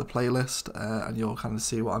and check out the playlist and you'll kind of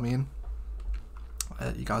see what I mean.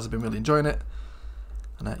 You guys have been really enjoying it,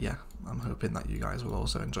 and yeah, I'm hoping that you guys will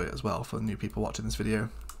also enjoy it as well for the new people watching this video.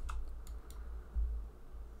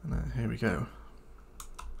 And here we go.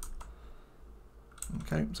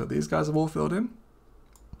 Okay, so these guys have all filled in.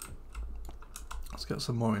 Let's get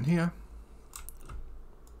some more in here.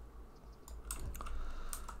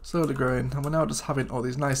 Slowly growing, and we're now just having all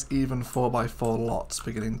these nice even 4x4 lots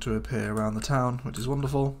beginning to appear around the town, which is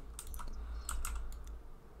wonderful.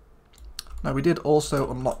 Now we did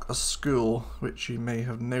also unlock a school, which you may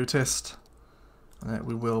have noticed, and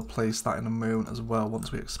we will place that in a moment as well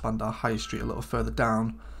once we expand our high street a little further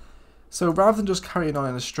down. So rather than just carrying on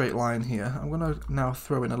in a straight line here, I'm going to now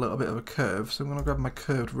throw in a little bit of a curve. So I'm going to grab my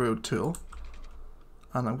curved road tool,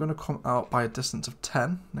 and I'm going to come out by a distance of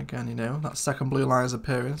 10. And again, you know, that second blue line is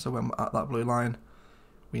appearing, so when we're at that blue line,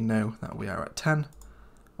 we know that we are at 10.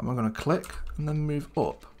 And we're going to click and then move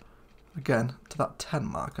up again to that 10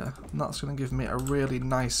 marker. And that's going to give me a really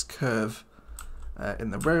nice curve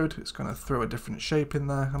in the road. It's going to throw a different shape in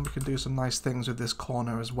there, and we can do some nice things with this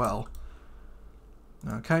corner as well.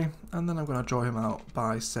 Okay, and then I'm going to draw him out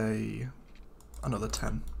by, say, another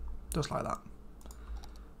 10, just like that.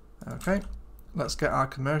 Okay, let's get our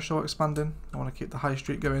commercial expanding. I want to keep the high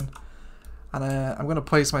street going, and I'm going to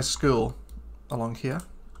place my school along here.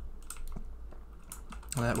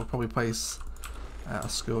 And we'll probably place a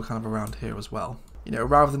school kind of around here as well. You know,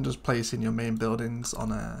 rather than just placing your main buildings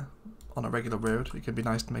on a regular road, it can be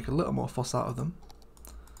nice to make a little more fuss out of them,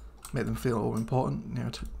 make them feel all important. You know,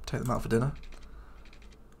 to take them out for dinner.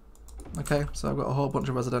 Okay, so I've got a whole bunch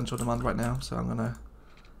of residential demand right now, so I'm going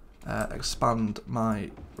to expand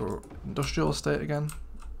my industrial estate again.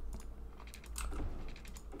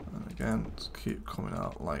 And again, just keep coming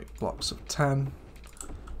out like blocks of 10.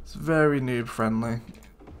 It's very noob friendly.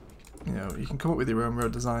 You know, you can come up with your own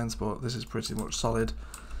road designs, but this is pretty much solid.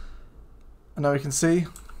 And now we can see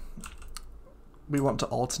we want to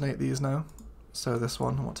alternate these now. So this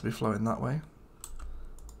one I want to be flowing that way,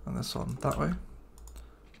 and this one that way.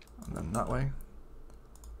 and then that way,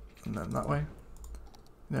 and then that way.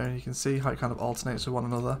 You know, you can see how it kind of alternates with one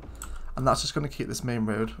another, and that's just going to keep this main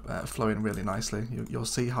road flowing really nicely. You'll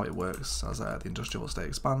see how it works as the industrial estate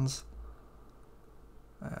expands.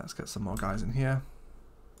 Let's get some more guys in here.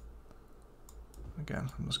 Again,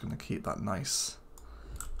 I'm just going to keep that nice,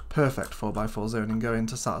 perfect 4x4 zoning going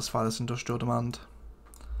to satisfy this industrial demand.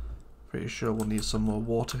 Pretty sure we'll need some more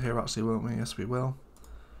water here actually, won't we? Yes, we will.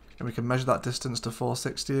 And we can measure that distance to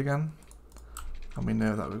 460 again. And we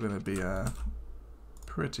know that we're going to be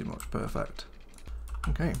pretty much perfect.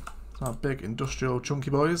 Okay, so our big industrial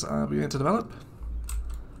chunky boys are beginning to develop.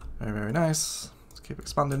 Very, very nice. Let's keep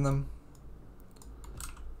expanding them.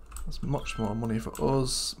 That's much more money for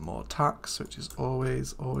us, more tax, which is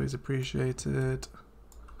always appreciated.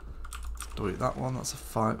 Delete that one, that's a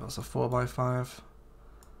 4x5.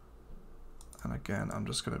 And again, I'm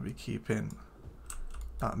just going to be keeping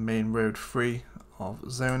that main road free of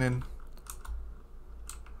zoning.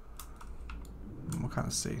 And we'll kind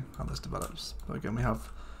of see how this develops. But again, we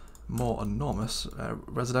have more enormous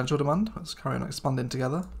residential demand. Let's carry on expanding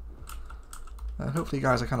together. Hopefully you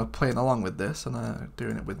guys are kind of playing along with this and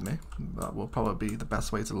doing it with me. That will probably be the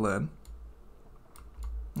best way to learn.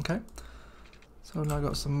 Okay, so now I've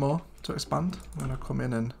got some more to expand. I'm going to come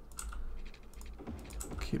in and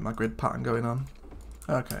keep my grid pattern going on.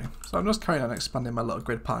 Okay, so I'm just carrying on expanding my little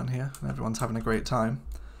grid pattern here, and everyone's having a great time.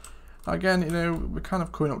 Again, you know, we're kind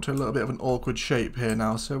of coming up to a little bit of an awkward shape here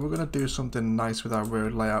now, so we're going to do something nice with our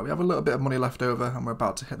road layout. We have a little bit of money left over, and we're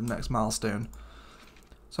about to hit the next milestone.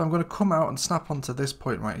 So I'm going to come out and snap onto this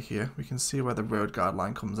point right here. We can see where the road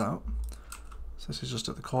guideline comes out. So this is just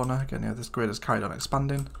at the corner. Again, yeah, this grid has carried on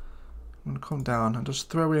expanding. I'm going to come down and just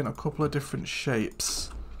throw in a couple of different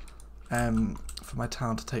shapes for my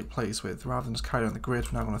town to take place with. Rather than just carry on the grid,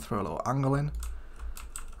 we're now going to throw a little angle in.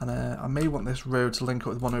 And I may want this road to link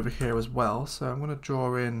up with one over here as well. So I'm going to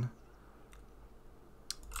draw in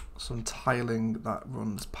some tiling that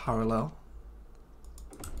runs parallel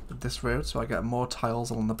with this road, so I get more tiles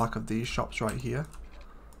along the back of these shops right here.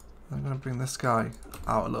 I'm going to bring this guy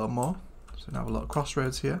out a little more, so we have a little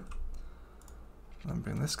crossroads here. And then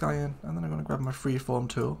bring this guy in, and then I'm going to grab my freeform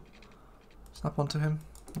tool, snap onto him,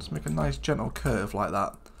 just make a nice gentle curve like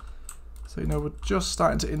that. So you know, we're just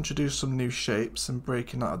starting to introduce some new shapes and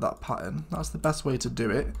breaking out of that pattern. That's the best way to do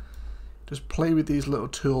it. Just play with these little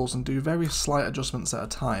tools and do very slight adjustments at a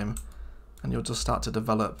time, and you'll just start to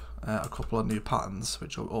develop a couple of new patterns,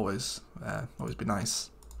 which will always be nice.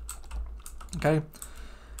 Okay,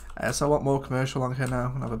 so I want more commercial along here now. I'm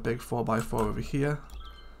going to have a big 4x4 over here.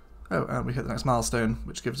 Oh, and we hit the next milestone,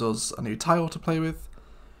 which gives us a new tile to play with.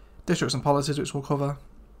 Districts and policies, which we'll cover.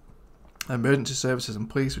 Emergency services and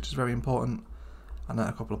police, which is very important. And then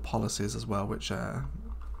a couple of policies as well, which the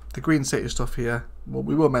green city stuff here, well,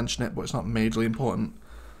 we will mention it, but it's not majorly important.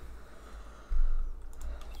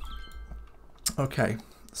 Okay,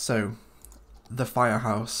 so the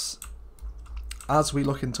firehouse. As we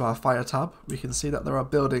look into our fire tab, we can see that there are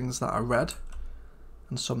buildings that are red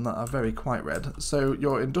and some that are very quite red. So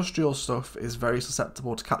your industrial stuff is very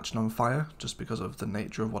susceptible to catching on fire just because of the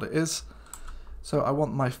nature of what it is. So I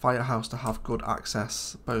want my firehouse to have good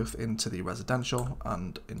access both into the residential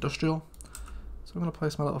and industrial. So I'm going to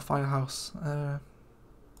place my little firehouse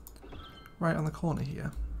right on the corner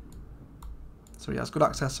here. So he has good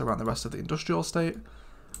access around the rest of the industrial estate,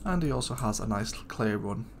 and he also has a nice clear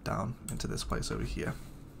run down into this place over here.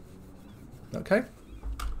 Okay.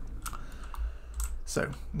 So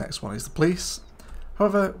next one is the police.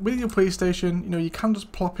 However, with your police station, you know, you can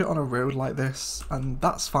just plop it on a road like this, and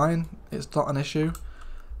that's fine. It's not an issue.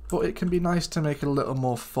 But it can be nice to make a little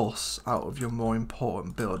more fuss out of your more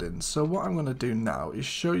important buildings. So what I'm going to do now is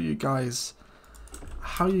show you guys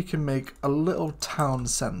how you can make a little town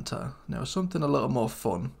centre, you know, something a little more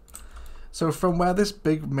fun. So from where this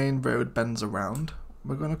big main road bends around,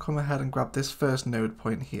 we're going to come ahead and grab this first node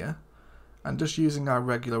point here, and just using our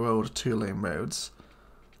regular old 2-lane roads,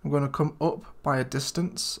 I'm going to come up by a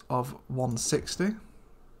distance of 160.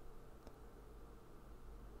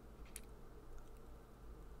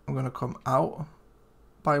 I'm going to come out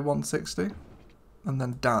by 160 and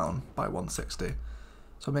then down by 160.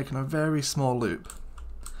 So I'm making a very small loop.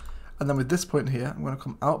 And then with this point here, I'm going to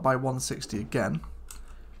come out by 160 again,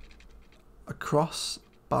 across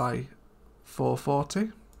by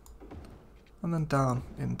 440, and then down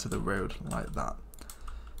into the road like that.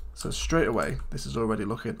 So straight away, this is already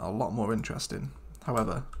looking a lot more interesting.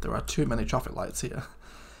 However, there are too many traffic lights here.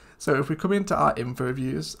 So if we come into our info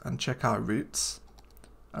views and check our routes,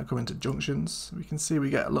 and come into junctions, we can see we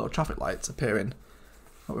get little traffic lights appearing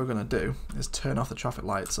what we're going to do is turn off the traffic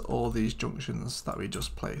lights at all these junctions that we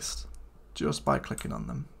just placed, just by clicking on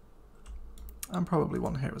them. And probably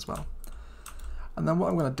one here as well. And then what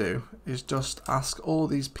I'm going to do is just ask all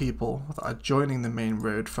these people that are joining the main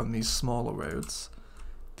road from these smaller roads,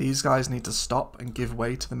 these guys need to stop and give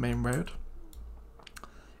way to the main road.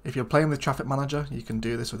 If you're playing with Traffic Manager, you can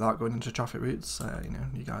do this without going into traffic routes. You know,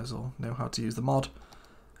 you guys all know how to use the mod.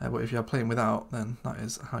 But if you're playing without, then that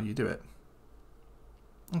is how you do it.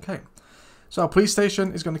 Okay, so our police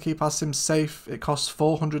station is going to keep our sims safe. It costs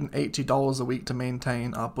 $480 a week to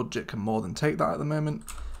maintain. Our budget can more than take that at the moment.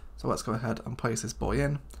 So let's go ahead and place this boy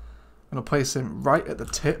in. I'm going to place him right at the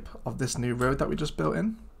tip of this new road that we just built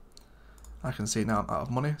in. I can see now I'm out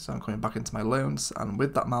of money, so I'm coming back into my loans. And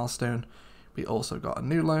with that milestone, we also got a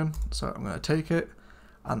new loan. So I'm going to take it,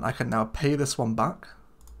 and I can now pay this one back.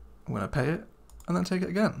 I'm going to pay it, and then take it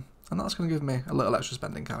again. And that's going to give me a little extra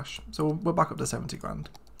spending cash. So we're back up to 70 grand.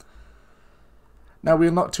 Now we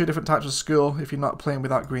unlock two different types of school. If you're not playing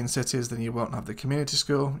without green cities, then you won't have the community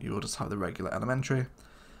school. You will just have the regular elementary.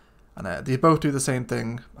 And they both do the same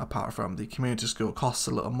thing, apart from the community school costs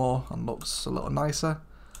a little more and looks a little nicer.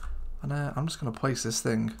 And I'm just going to place this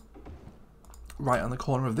thing right on the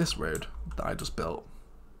corner of this road that I just built.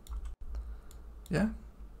 Yeah.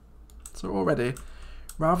 So already,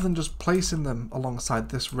 rather than just placing them alongside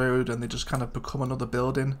this road and they just kind of become another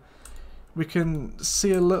building, we can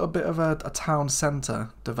see a little bit of a town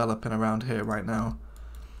centre developing around here right now.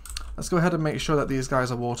 Let's go ahead and make sure that these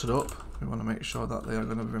guys are watered up. We want to make sure that they are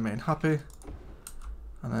going to remain happy.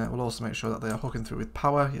 And we'll also make sure that they are hooking through with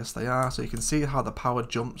power. Yes, they are. So you can see how the power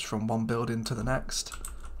jumps from one building to the next,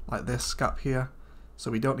 like this gap here.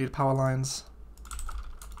 So we don't need power lines.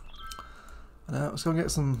 And let's go and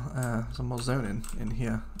get some more zoning in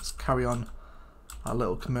here. Let's carry on our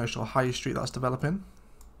little commercial high street that's developing.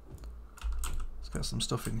 Let's get some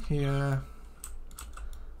stuff in here.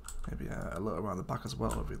 Maybe a little around the back as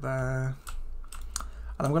well over there.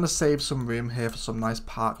 And I'm going to save some room here for some nice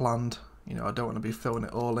parkland. You know, I don't want to be filling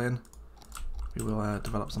it all in. We will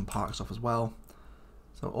develop some park stuff as well.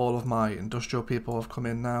 So all of my industrial people have come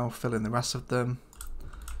in now, filling the rest of them.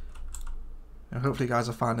 You know, hopefully you guys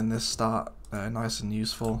are finding this start nice and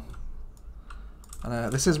useful.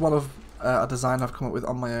 And this is one of a design I've come up with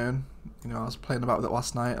on my own. You know, I was playing about with it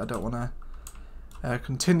last night. I don't want to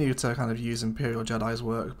continue to kind of use Imperial Jedi's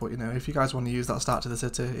work, but you know, if you guys want to use that start to the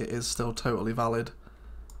city, it is still totally valid.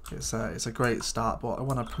 It's a great start, but I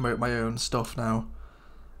want to promote my own stuff now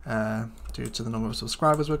due to the number of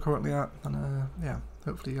subscribers we're currently at, and yeah,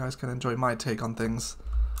 hopefully you guys can enjoy my take on things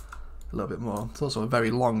a little bit more. It's also a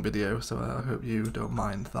very long video, so I hope you don't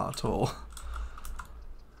mind that at all.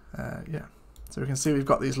 Yeah, so we can see we've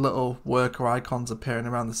got these little worker icons appearing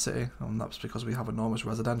around the city, and that's because we have enormous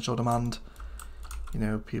residential demand. You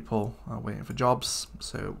know, people are waiting for jobs,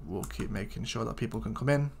 so we'll keep making sure that people can come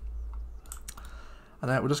in. And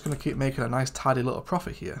we're just going to keep making a nice tidy little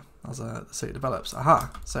profit here as the city develops.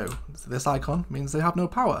 Aha! So this icon means they have no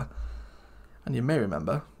power. And you may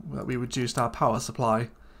remember that we reduced our power supply.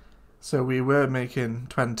 So we were making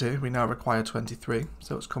 20, we now require 23.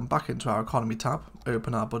 So let's come back into our economy tab,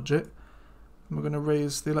 open our budget, and we're going to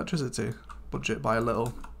raise the electricity budget by a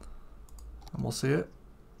little. And we'll see it.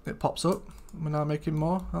 It pops up. We're now making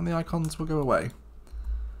more, and the icons will go away.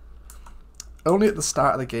 Only at the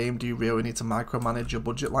start of the game do you really need to micromanage your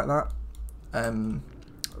budget like that.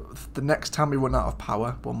 The next time we run out of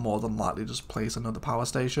power, we'll more than likely just place another power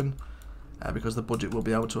station, because the budget will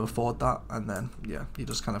be able to afford that, and then, yeah, you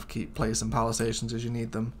just kind of keep placing power stations as you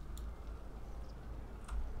need them.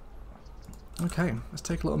 Okay, let's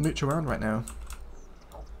take a little mooch around right now.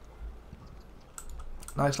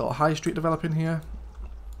 Nice little high street developing here.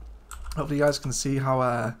 Hopefully you guys can see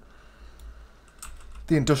how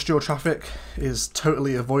the industrial traffic is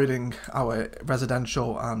totally avoiding our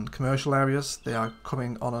residential and commercial areas. They are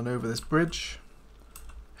coming on and over this bridge,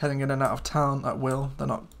 heading in and out of town at will. They're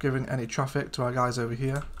not giving any traffic to our guys over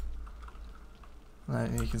here.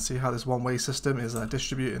 And you can see how this one-way system is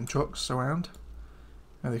distributing trucks around.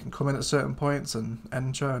 And they can come in at certain points and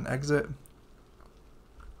enter and exit.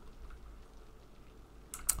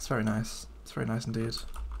 It's very nice. It's very nice indeed.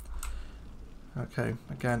 Okay,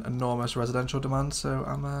 again, enormous residential demand, so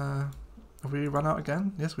have we run out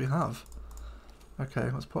again? Yes, we have. Okay,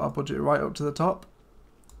 let's put our budget right up to the top.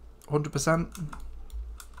 100%.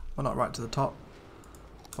 Well, not right to the top.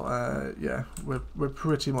 But, yeah, we're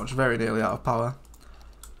pretty much very nearly out of power.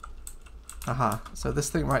 Aha, so this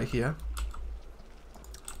thing right here.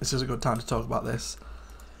 This is a good time to talk about this.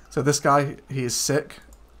 So this guy, he is sick,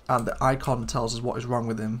 and the icon tells us what is wrong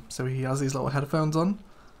with him. So he has these little headphones on.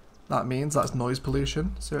 that means that's noise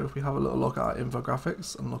pollution. So if we have a little look at our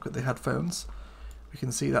infographics and look at the headphones, we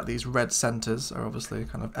can see that these red centers are obviously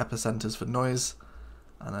kind of epicenters for noise.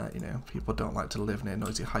 And, you know, people don't like to live near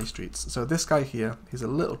noisy high streets. So this guy here, he's a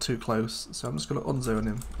little too close. So I'm just going to unzone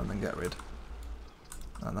him and then get rid.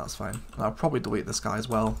 And that's fine. And I'll probably delete this guy as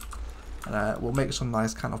well. And we'll make some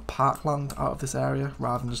nice kind of parkland out of this area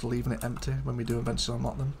rather than just leaving it empty when we do eventually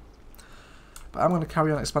unlock them. But I'm going to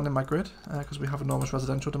carry on expanding my grid because we have enormous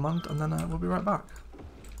residential demand, and then we'll be right back.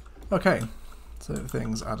 Okay, so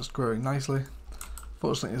things are just growing nicely.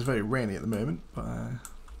 Fortunately, it's very rainy at the moment, but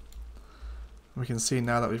we can see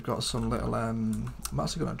now that we've got some little... I'm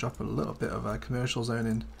actually going to drop a little bit of a commercial zone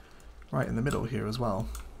in right in the middle here as well.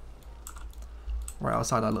 Right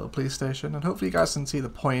outside our little police station, and hopefully you guys can see the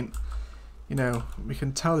point. You know, we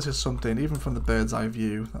can tell this is something, even from the bird's eye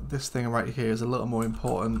view, that this thing right here is a little more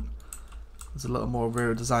important. There's a little more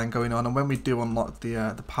road design going on, and when we do unlock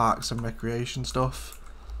the parks and recreation stuff,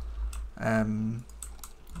 in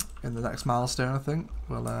the next milestone, I think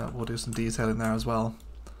we'll do some detailing there as well.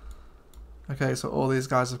 Okay, so all these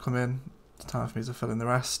guys have come in. It's time for me to fill in the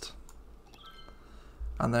rest.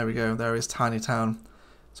 And there we go. There is Tiny Town.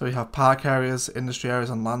 So we have park areas, industry areas,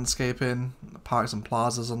 and landscaping. Parks and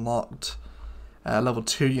plazas unlocked. Level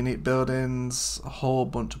 2 unique buildings. A whole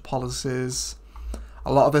bunch of policies.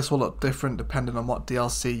 A lot of this will look different depending on what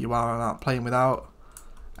DLC you are or aren't playing without.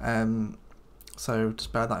 So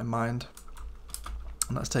just bear that in mind.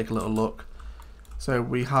 And let's take a little look. So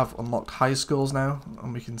we have unlocked high schools now,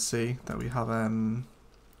 and we can see that we have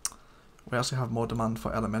we actually have more demand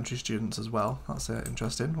for elementary students as well. That's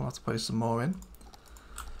interesting. We'll have to place some more in.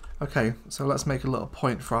 Okay, so let's make a little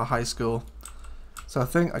point for our high school. So I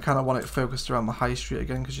think I kind of want it focused around the high street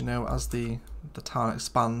again, because you know, as the town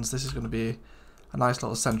expands, this is going to be a nice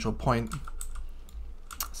little central point.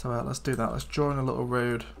 So let's do that. Let's draw in a little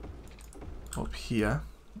road up here,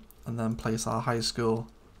 and then place our high school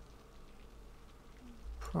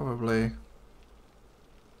probably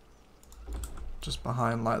just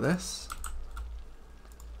behind like this.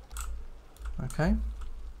 Okay,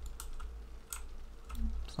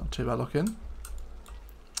 it's not too bad looking.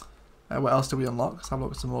 What else do we unlock? Let's have a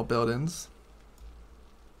look at some more buildings.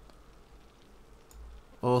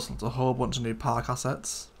 Also, a whole bunch of new park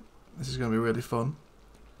assets. This is going to be really fun.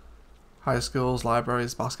 High schools,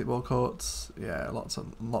 libraries, basketball courts. Yeah,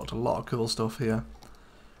 unlocked a lot of cool stuff here.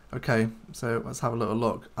 Okay, so let's have a little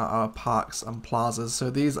look at our parks and plazas. So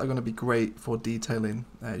these are going to be great for detailing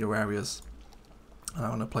your areas. And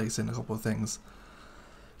I'm going to place in a couple of things.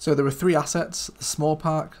 So there were 3 assets: the small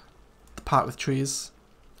park, the park with trees,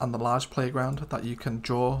 and the large playground that you can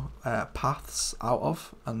draw paths out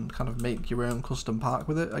of and kind of make your own custom park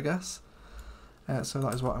with it, I guess. So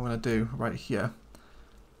that is what I'm going to do right here.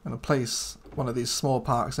 I'm going to place one of these small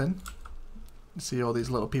parks in. You see all these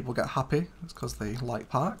little people get happy. It's because they like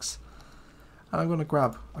parks. And I'm going to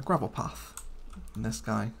grab a gravel path. And this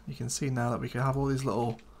guy, you can see now that we can have all these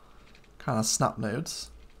little kind of snap nodes.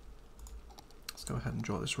 Let's go ahead and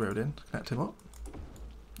draw this road in to connect him up.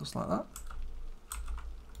 Just like that.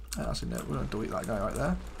 Actually, no, we're going to delete that guy right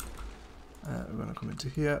there. We're going to come into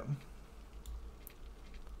here.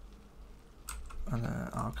 And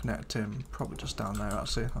I'll connect him probably just down there,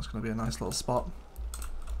 actually. That's going to be a nice little spot.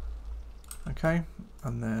 Okay,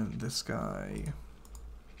 and then this guy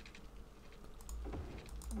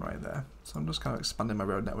right there. So I'm just kind of expanding my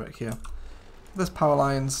road network here. There's power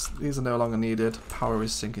lines. These are no longer needed. Power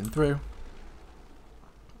is sinking through.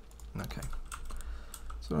 Okay.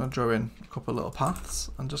 So I'm going to draw in a couple of little paths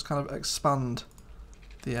and just kind of expand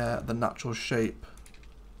the natural shape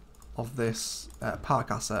of this park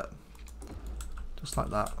asset. Just like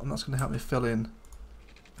that. And that's going to help me fill in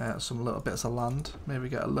some little bits of land. Maybe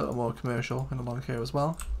get a little more commercial in along here as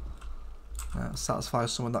well. Satisfy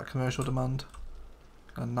some of that commercial demand.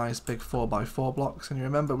 A nice big 4x4 blocks. And you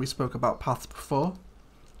remember we spoke about paths before.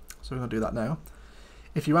 So we're going to do that now.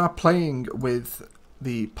 If you are playing with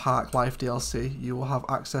the Park Life DLC, you will have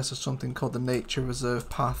access to something called the Nature Reserve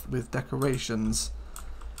Path with decorations.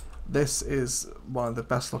 This is one of the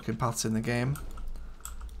best looking paths in the game.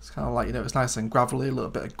 It's kind of like, you know, it's nice and gravelly, a little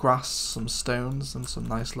bit of grass, some stones, and some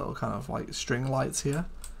nice little kind of like string lights here.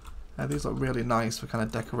 These look really nice for kind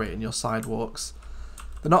of decorating your sidewalks.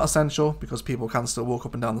 They're not essential because people can still walk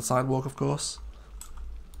up and down the sidewalk, of course.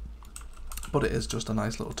 But it is just a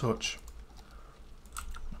nice little touch.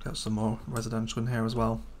 Get some more residential in here as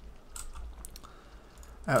well.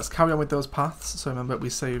 Let's carry on with those paths. So remember, we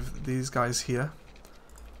save these guys here.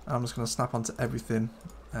 I'm just going to snap onto everything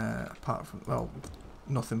apart from, well,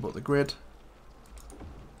 nothing but the grid.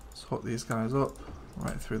 Let's hook these guys up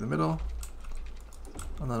right through the middle.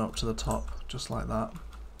 and then up to the top, just like that.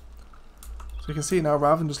 So you can see now,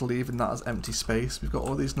 rather than just leaving that as empty space, we've got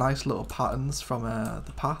all these nice little patterns from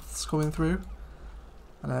the paths coming through.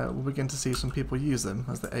 And we'll begin to see some people use them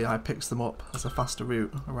as the AI picks them up as a faster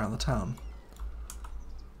route around the town.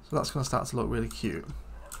 So that's going to start to look really cute.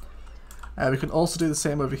 We can also do the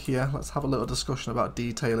same over here. Let's have a little discussion about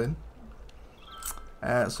detailing.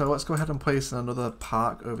 So let's go ahead and place in another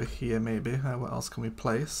park over here maybe. What else can we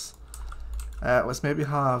place? Let's maybe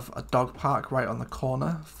have a dog park right on the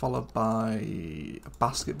corner, followed by a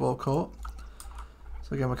basketball court.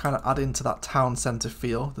 So again, we're kind of adding to that town centre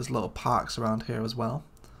feel. There's little parks around here as well.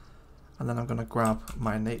 And then I'm going to grab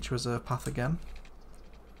my nature reserve path again.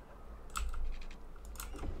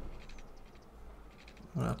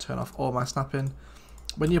 I'm going to turn off all my snapping.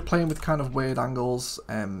 When you're playing with kind of weird angles,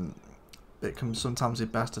 it can sometimes be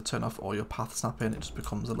best to turn off all your path snapping. It just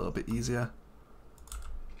becomes a little bit easier.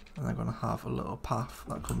 And I'm going to have a little path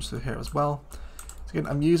that comes through here as well. So again,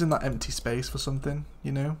 I'm using that empty space for something,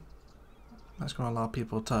 you know. That's going to allow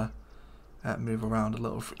people to move around a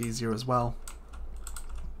little easier as well.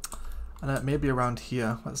 And maybe around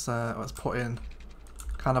here, let's put in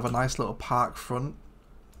kind of a nice little park front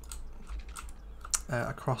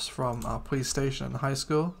across from our police station and high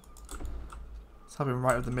school. Let's have him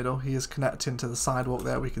right in the middle. He is connecting to the sidewalk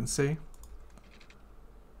there, we can see.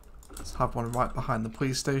 Let's have one right behind the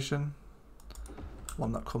police station.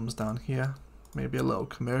 One that comes down here. Maybe a little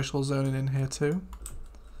commercial zoning in here too.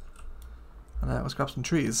 And let's grab some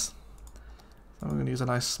trees. So I'm going to use a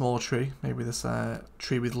nice small tree. Maybe this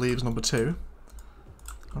tree with leaves number 2.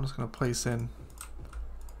 I'm just going to place in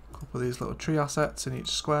a couple of these little tree assets in each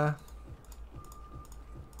square.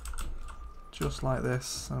 Just like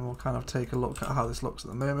this. And we'll kind of take a look at how this looks at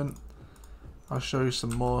the moment. I'll show you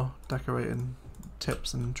some more decorating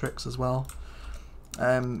tips and tricks as well.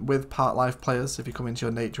 With Park Life players, if you come into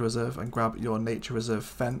your nature reserve and grab your nature reserve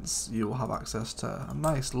fence, you will have access to a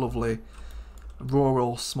nice lovely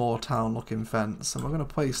rural small town looking fence, and we're going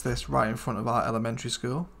to place this right in front of our elementary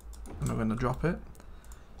school, and we're going to drop it.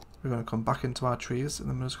 We're going to come back into our trees, and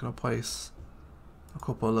then we're just going to place a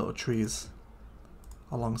couple of little trees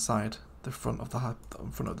alongside the front of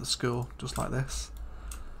the school, just like this.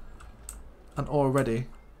 And already,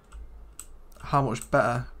 how much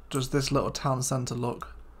better does this little town centre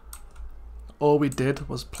look? All we did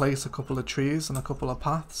was place a couple of trees and a couple of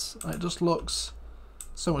paths, and it just looks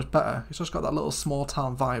so much better. It's just got that little small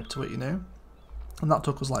town vibe to it, you know? And that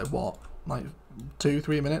took us like what? Like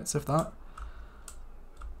 2-3 minutes, if that?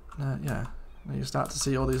 Yeah. And you start to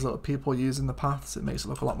see all these little people using the paths. It makes it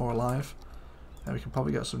look a lot more alive. And we can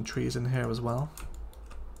probably get some trees in here as well.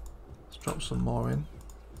 Let's drop some more in.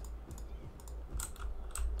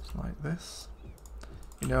 Just like this.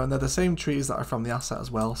 You know, and they're the same trees that are from the asset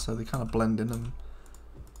as well, so they kind of blend in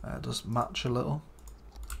and just match a little.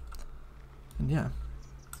 And yeah,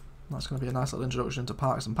 that's going to be a nice little introduction to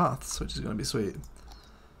parks and paths, which is going to be sweet.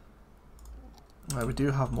 We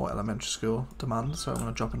do have more elementary school demand, so I'm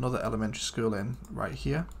going to drop another elementary school in right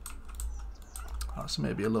here. That's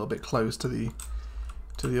maybe a little bit close to the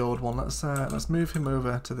old one. Let's move him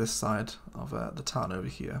over to this side of the town over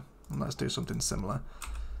here, and let's do something similar.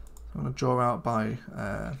 I'm going to draw out by,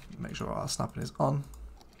 make sure our snapping is on,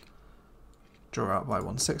 draw out by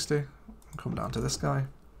 160, and come down to this guy,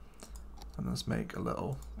 and let's make a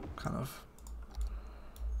little kind of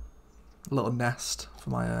nest for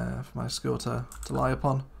my school to lie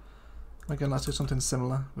upon. Again, let's do something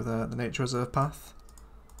similar with the nature reserve path.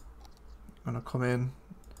 I'm going to come in,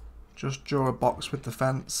 just draw a box with the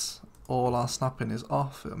fence. All our snapping is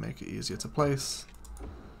off, it'll make it easier to place.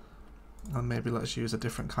 And maybe let's use a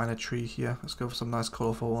different kind of tree here. Let's go for some nice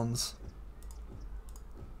colourful ones.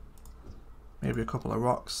 Maybe a couple of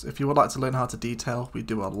rocks. If you would like to learn how to detail, we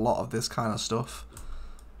do a lot of this kind of stuff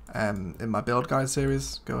in my build guide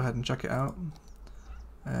series. Go ahead and check it out.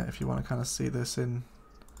 If you want to kind of see this in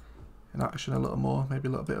action a little more. Maybe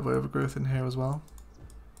a little bit of overgrowth in here as well.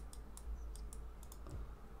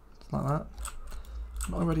 Just like that.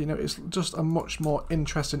 Already, you know, it's just a much more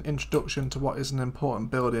interesting introduction to what is an important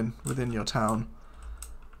building within your town.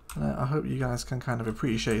 I hope you guys can kind of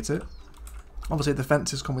appreciate it. Obviously the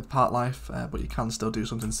fences come with Park Life, but you can still do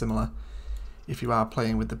something similar if you are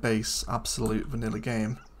playing with the base absolute vanilla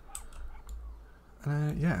game.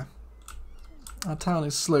 Yeah, our town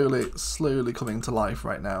is slowly coming to life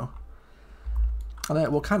right now.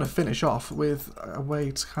 And we'll kind of finish off with a way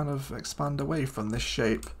to kind of expand away from this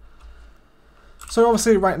shape. So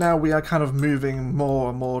obviously right now we are kind of moving more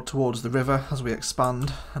and more towards the river as we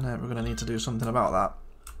expand, and we're going to need to do something about that.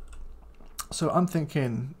 So I'm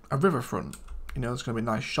thinking a riverfront. You know, there's going to be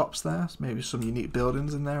nice shops there, maybe some unique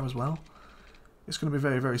buildings in there as well. It's going to be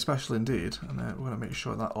very, very special indeed, and we're going to make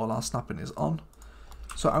sure that all our snapping is on.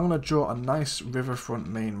 So I'm going to draw a nice riverfront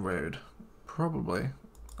main road, probably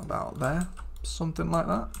about there, something like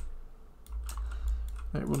that.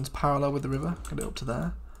 It runs parallel with the river, get it up to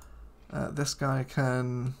there. This guy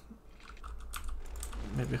can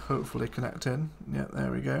maybe hopefully connect in. Yeah,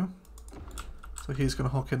 there we go. So he's going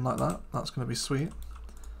to hook in like that. That's going to be sweet.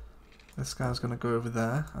 This guy's going to go over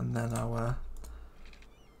there, and then our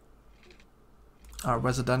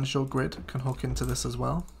residential grid can hook into this as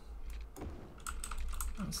well.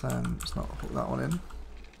 Let's not hook that one in.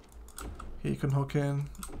 He can hook in.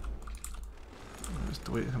 Just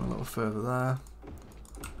delete him a little further there.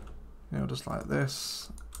 You know, just like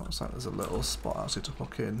this. Looks like there's a little spot actually to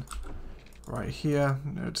hook in right here.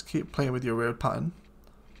 You know, just keep playing with your road pattern,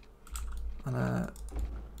 and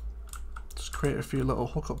just create a few little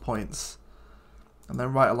hookup points. And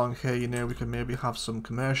then right along here, you know, we can maybe have some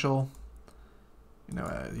commercial. You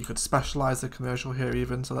know, you could specialize the commercial here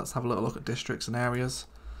even. So let's have a little look at districts and areas.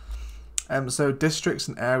 So districts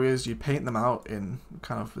and areas, you paint them out in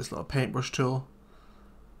kind of this little paintbrush tool,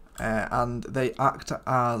 and they act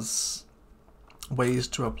as ways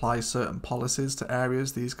to apply certain policies to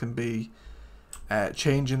areas. These can be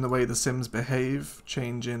changing the way the Sims behave,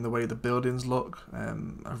 changing the way the buildings look,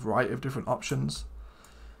 a variety of different options.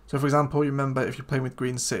 So for example, you remember if you're playing with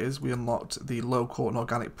Green Cities, we unlocked the local and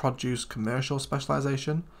organic produce commercial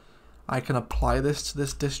specialization. I can apply this to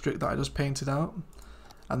this district that I just painted out,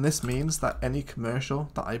 and this means that any commercial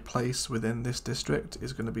that I place within this district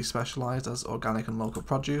is going to be specialized as organic and local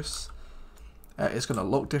produce. It's going to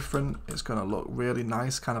look different, it's going to look really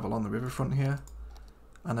nice kind of along the riverfront here,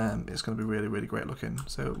 and it's going to be really, really great looking.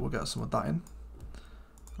 So we'll get some of that in.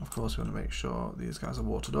 Of course, we want to make sure these guys are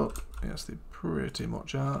watered up. Yes, they pretty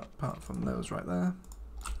much are, apart from those right there.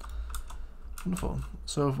 Wonderful.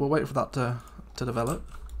 So we'll wait for that to develop.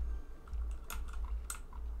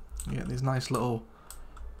 You get these nice little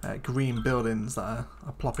green buildings that are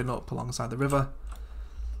plopping up alongside the river.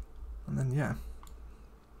 And then, yeah,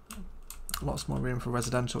 lots more room for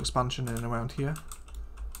residential expansion in and around here.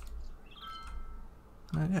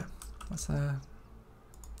 Yeah, that's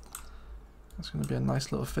going to be a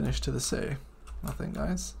nice little finish to the city, I think,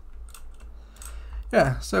 guys.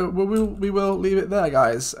 Yeah, so we will leave it there,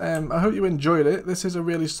 guys. I hope you enjoyed it. This is a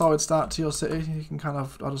really solid start to your city. You can kind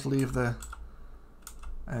of, I'll just leave the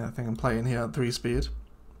thing I'm playing here at 3 speed.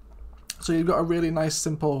 So you've got a really nice,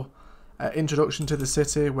 simple introduction to the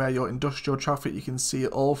city where your industrial traffic, you can see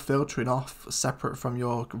it all filtering off separate from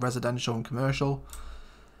your residential and commercial.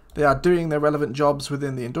 They are doing their relevant jobs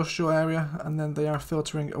within the industrial area, and then they are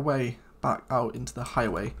filtering away back out into the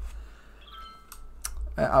highway.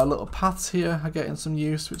 Our little paths here are getting some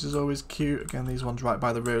use, which is always cute. Again, these ones right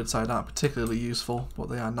by the roadside aren't particularly useful, but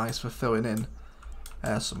they are nice for filling in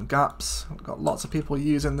some gaps. We've got lots of people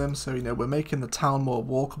using them, so you know, we're making the town more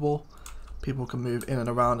walkable. People can move in and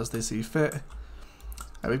around as they see fit.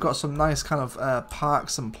 We've got some nice kind of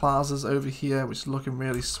parks and plazas over here, which is looking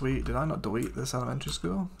really sweet. Did I not delete this elementary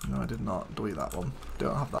school? No, I did not delete that one.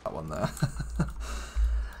 Don't have that one there.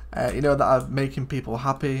 You know, that are making people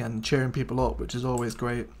happy and cheering people up, which is always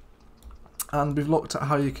great. And we've looked at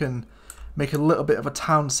how you can make a little bit of a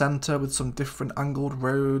town centre with some different angled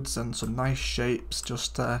roads and some nice shapes,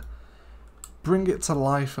 just to bring it to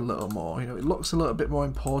life a little more. You know, it looks a little bit more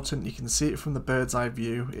important. You can see it from the bird's eye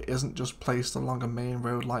view. It isn't just placed along a main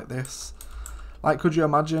road like this. Like, could you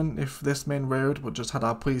imagine if this main road would just had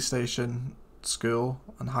our police station, school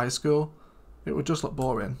and high school? It would just look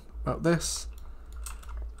boring. But this,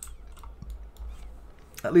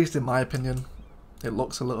 at least in my opinion, it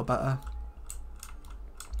looks a little better.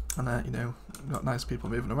 And you know, we've got nice people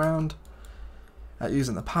moving around,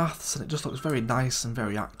 using the paths, and it just looks very nice and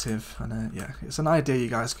very active. And yeah, it's an idea you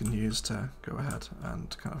guys can use to go ahead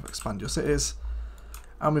and kind of expand your cities.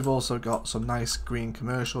 And we've also got some nice green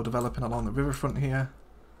commercial developing along the riverfront here,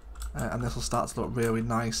 and this will start to look really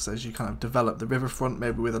nice as you kind of develop the riverfront,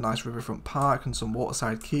 maybe with a nice riverfront park and some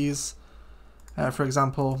waterside quays. For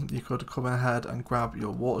example, you could come ahead and grab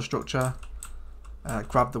your water structure,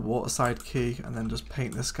 grab the waterside quay, and then just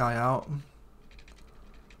paint this guy out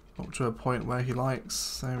up to a point where he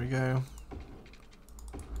likes. There we go.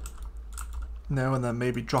 No, and then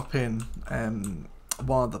maybe drop in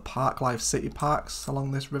one of the Park Life City parks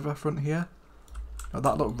along this riverfront here. Now,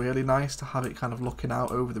 that looked really nice to have it kind of looking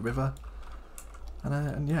out over the river.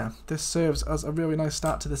 And yeah, this serves as a really nice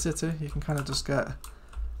start to the city. You can kind of just get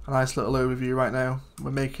a nice little overview right now.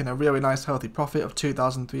 We're making a really nice healthy profit of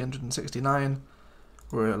 2,369.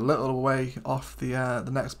 we're a little way off the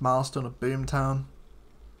next milestone of Boomtown,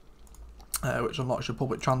 which unlocks your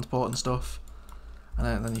public transport and stuff.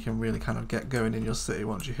 And then you can really kind of get going in your city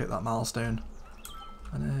once you hit that milestone.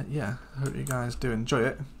 And yeah, I hope you guys do enjoy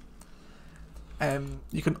it.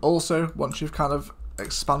 You can also, once you've kind of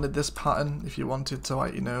expanded this pattern, if you wanted to,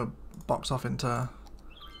 like, you know, box off into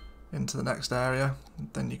the next area,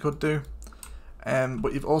 then you could do.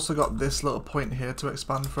 But you've also got this little point here to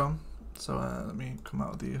expand from. So let me come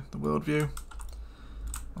out of the world view.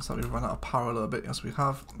 Looks like we've run out of power a little bit. Yes, we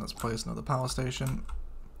have. Let's place another power station.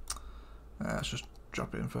 Let's just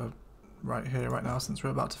drop it in for right here, right now, since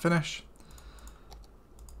we're about to finish.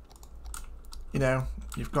 You know,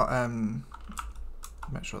 you've got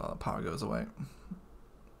make sure that the power goes away.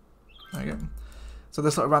 There you go. So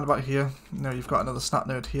this little roundabout here, you know, you've got another snap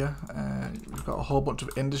node here. You've got a whole bunch of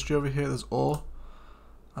industry over here. There's ore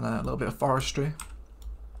and a little bit of forestry,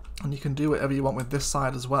 and you can do whatever you want with this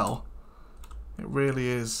side as well. It really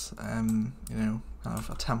is, you know, kind of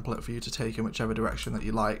a template for you to take in whichever direction that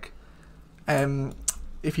you like.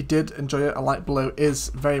 If you did enjoy it, a like below is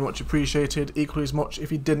very much appreciated. Equally as much,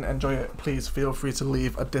 if you didn't enjoy it, please feel free to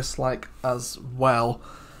leave a dislike as well.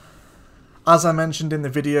 As I mentioned in the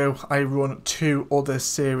video, I run 2 other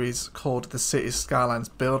series called the Cities Skylines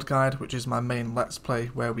Build Guide, which is my main Let's Play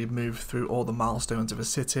where we move through all the milestones of a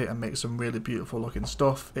city and make some really beautiful looking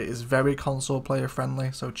stuff. It is very console player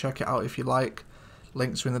friendly, so check it out if you like.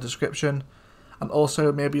 Links are in the description. And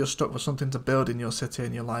also, maybe you're stuck with something to build in your city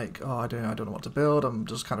and you're like, oh, I don't know what to build, I'm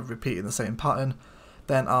just kind of repeating the same pattern.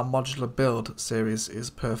 Then our modular build series is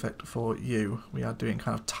perfect for you. We are doing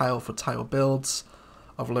kind of tile for tile builds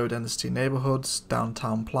of low density neighborhoods,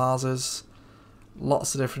 downtown plazas,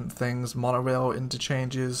 lots of different things, monorail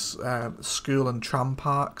interchanges, school and tram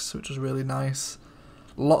parks, which is really nice.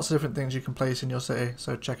 Lots of different things you can place in your city,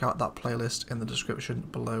 so check out that playlist in the description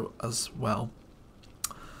below as well.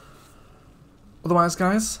 Otherwise,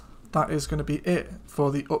 guys, that is going to be it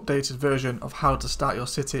for the updated version of how to start your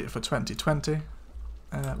city for 2020.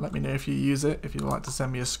 Let me know if you use it. If you'd like to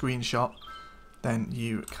send me a screenshot, then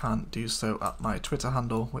you can do so at my Twitter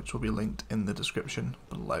handle, which will be linked in the description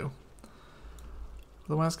below.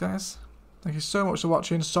 Otherwise, guys, thank you so much for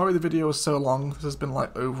watching. Sorry the video was so long. This has been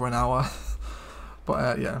like over an hour.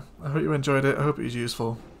 But yeah, I hope you enjoyed it. I hope it was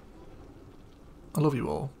useful. I love you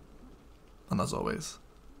all. And as always,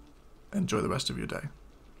 enjoy the rest of your day.